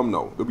learn that from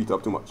now. Don't beat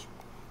up too much.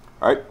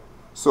 Alright?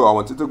 So I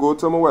want you to go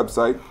to my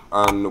website,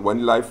 and when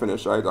the live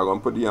finish, right, I'm gonna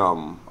put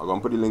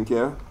the link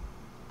here.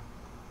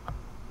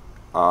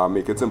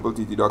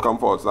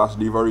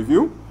 makeITsimpleTT.com/leave a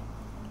review.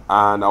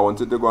 And I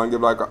wanted to go and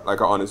give like an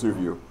honest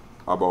review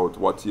about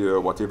what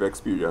you've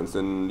experienced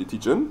in the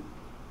teaching,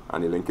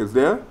 and the link is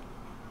there.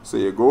 So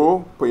you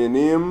go, put your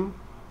name.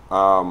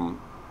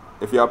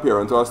 If you're a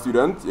parent or a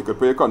student, you could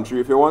put your country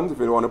if you want. If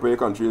you don't want to put your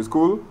country, is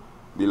cool.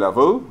 The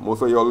level,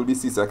 most of you all will be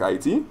Csec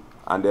IT,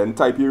 and then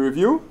type your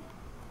review,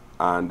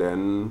 and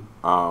then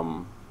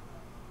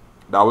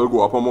that will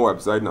go up on my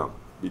website now,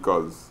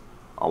 because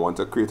I want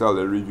to create a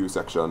little review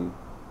section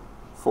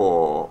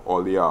for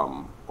all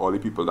the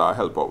people that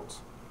help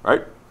out.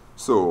 Right?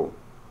 So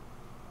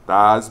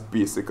that's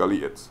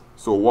basically it.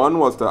 So one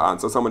was to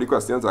answer some of the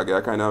questions. I get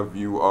a kind of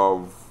view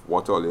of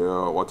what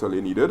all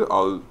you needed.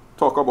 I'll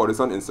talk about this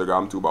on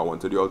Instagram too, but I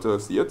wanted you all to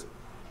see it.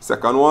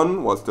 Second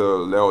one was to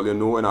let all you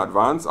know in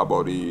advance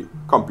about the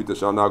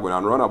competition that I'm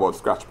going to run about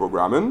Scratch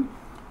programming.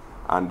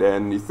 And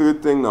then the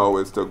third thing now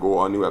is to go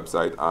on the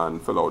website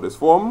and fill out this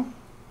form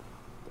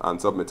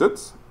and submit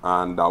it.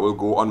 And that will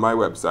go on my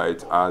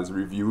website as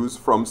reviews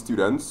from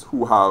students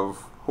who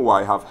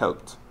I have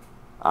helped.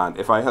 And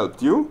if I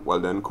helped you, well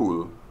then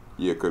cool.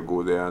 You could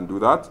go there and do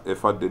that.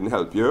 If I didn't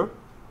help you,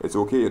 it's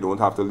okay. You don't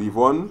have to leave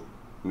one.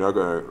 Not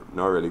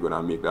really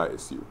gonna make that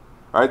issue.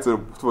 Alright, so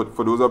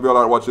for those of you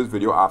that watch this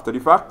video after the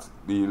fact,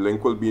 the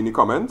link will be in the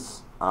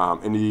comments,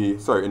 in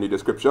the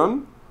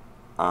description,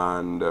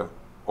 and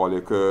all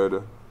you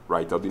could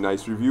write up the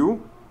nice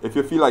review. If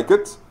you feel like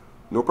it,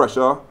 no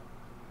pressure.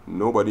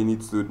 Nobody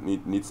needs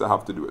to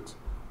have to do it.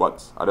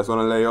 But I just want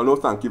to let you all know,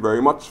 thank you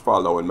very much for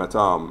allowing me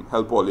to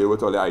help all you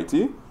with all the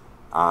IT,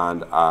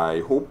 and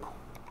I hope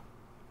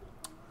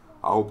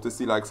to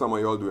see like some of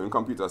you all doing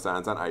computer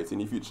science and IT in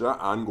the future,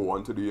 and go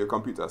on to do your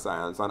computer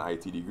science and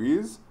IT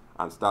degrees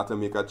and start to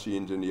make a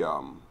change in the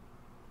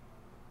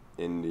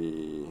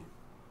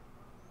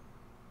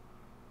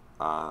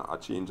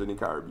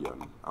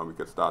Caribbean, and we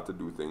could start to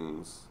do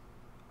things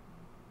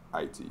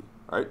IT,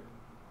 right?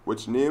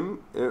 Which name?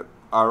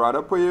 I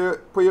rather put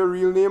your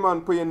real name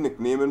and put your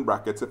nickname in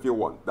brackets if you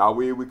want. That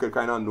way we could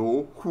kind of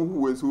know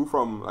who is who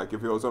from, like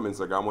if you're from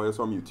Instagram or you're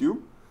from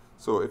YouTube.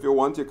 So if you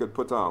want, you could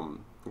put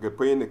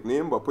your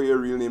nickname, but put your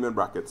real name in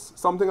brackets,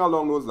 something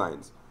along those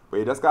lines. But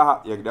you just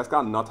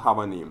can't not have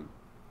a name.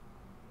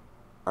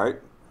 Right?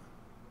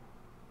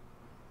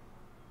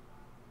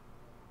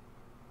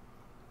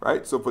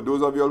 Right, so for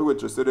those of you who are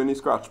interested in the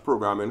Scratch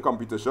programming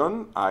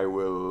competition, I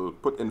will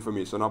put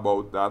information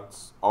about that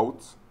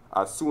out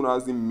as soon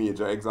as the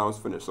major exams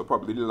finish. So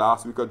probably the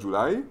last week of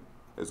July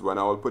is when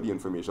I will put the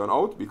information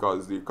out,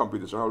 because the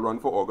competition will run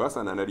for August,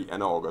 and then at the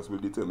end of August we'll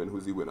determine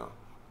who's the winner.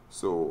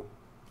 So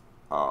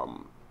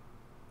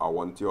I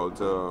want you all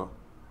to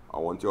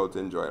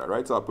enjoy that.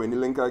 Right, so I'll put in the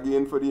link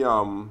again for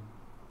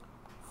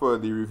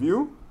the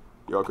review.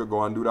 You all could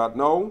go and do that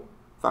now.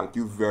 Thank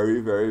you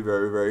very, very,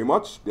 very, very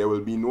much. There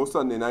will be no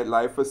Sunday Night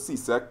Live for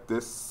Csec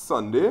this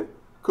Sunday.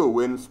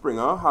 Kerwin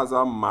Springer has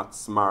a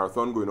maths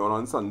marathon going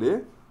on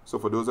Sunday. So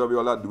for those of you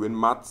all that are doing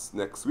maths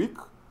next week,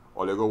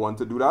 all you go want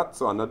to do that.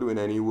 So I'm not doing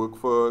any work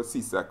for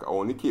Csec.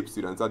 Only Cape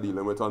students are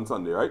dealing with on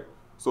Sunday, right?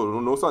 So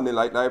no Sunday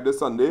Night Live this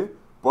Sunday,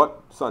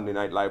 but Sunday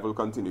Night Live will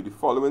continue the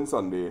following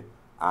Sunday.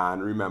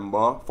 And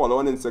remember, follow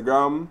on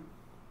Instagram.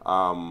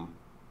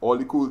 All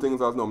the cool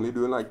things I was normally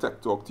doing, like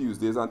Tech Talk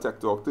Tuesdays and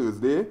Tech Talk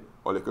Thursday.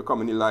 Or you could come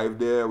in the live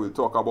there. We'll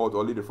talk about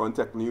all the different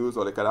tech news,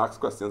 or you could ask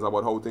questions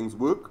about how things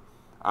work.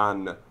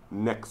 And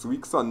next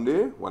week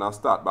Sunday, when I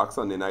start back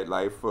Sunday Night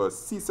Live for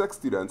Csec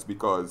students,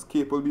 because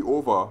Cape will be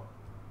over,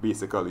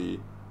 basically,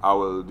 I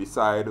will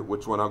decide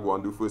which one I go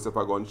and do first. If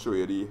I go and show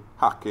you the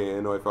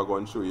hacking, or if I go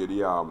and show you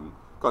the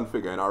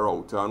configuring a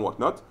router and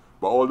whatnot.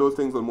 But all those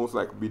things will most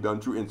likely be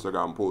done through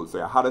Instagram polls. So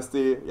you had to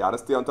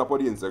stay on top of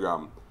the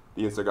Instagram.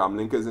 The Instagram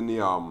link is in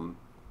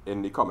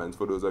the comments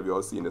for those of you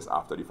all seeing this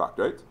after the fact,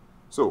 right?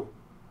 So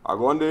I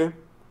go on there.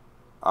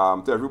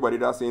 To everybody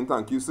that's saying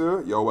thank you,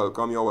 sir. You're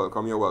welcome, you're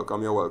welcome, you're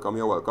welcome, you're welcome,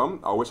 you're welcome.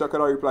 I wish I could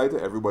have replied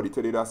to everybody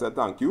today that said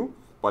thank you,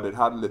 but it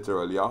had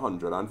literally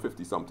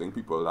 150 something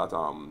people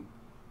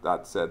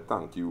that said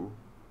thank you,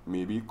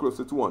 maybe close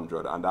to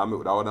 200, and that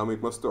would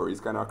make my stories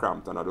kind of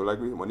cramped, and I don't like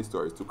when the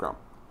stories too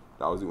cramped.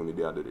 That was the only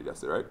day I did it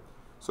yesterday, right?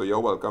 So you're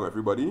welcome,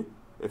 everybody.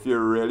 If you're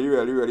really,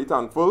 really, really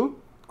thankful,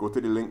 go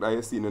to the link that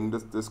you're seeing in the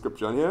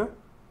description here,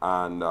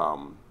 and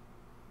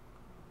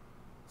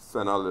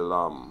send a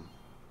little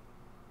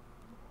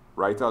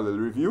write a little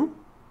review,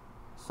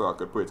 so I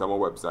could put it on my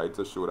website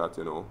to show that,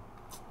 you know,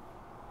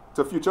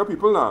 to future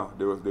people now,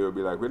 they will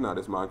be like, wait, now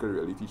this man can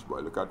really teach, boy,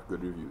 look at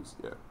good reviews.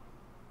 Yeah,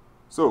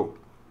 so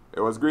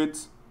it was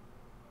great.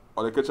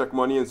 Or you can check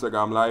money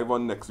Instagram live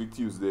on next week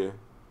Tuesday,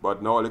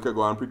 but now you can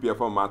go and prepare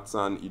for maths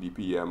and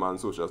EDPM and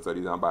social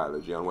studies and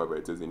biology and whatever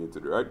it is you need to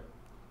do, right?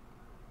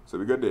 So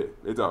be good day.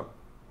 Later.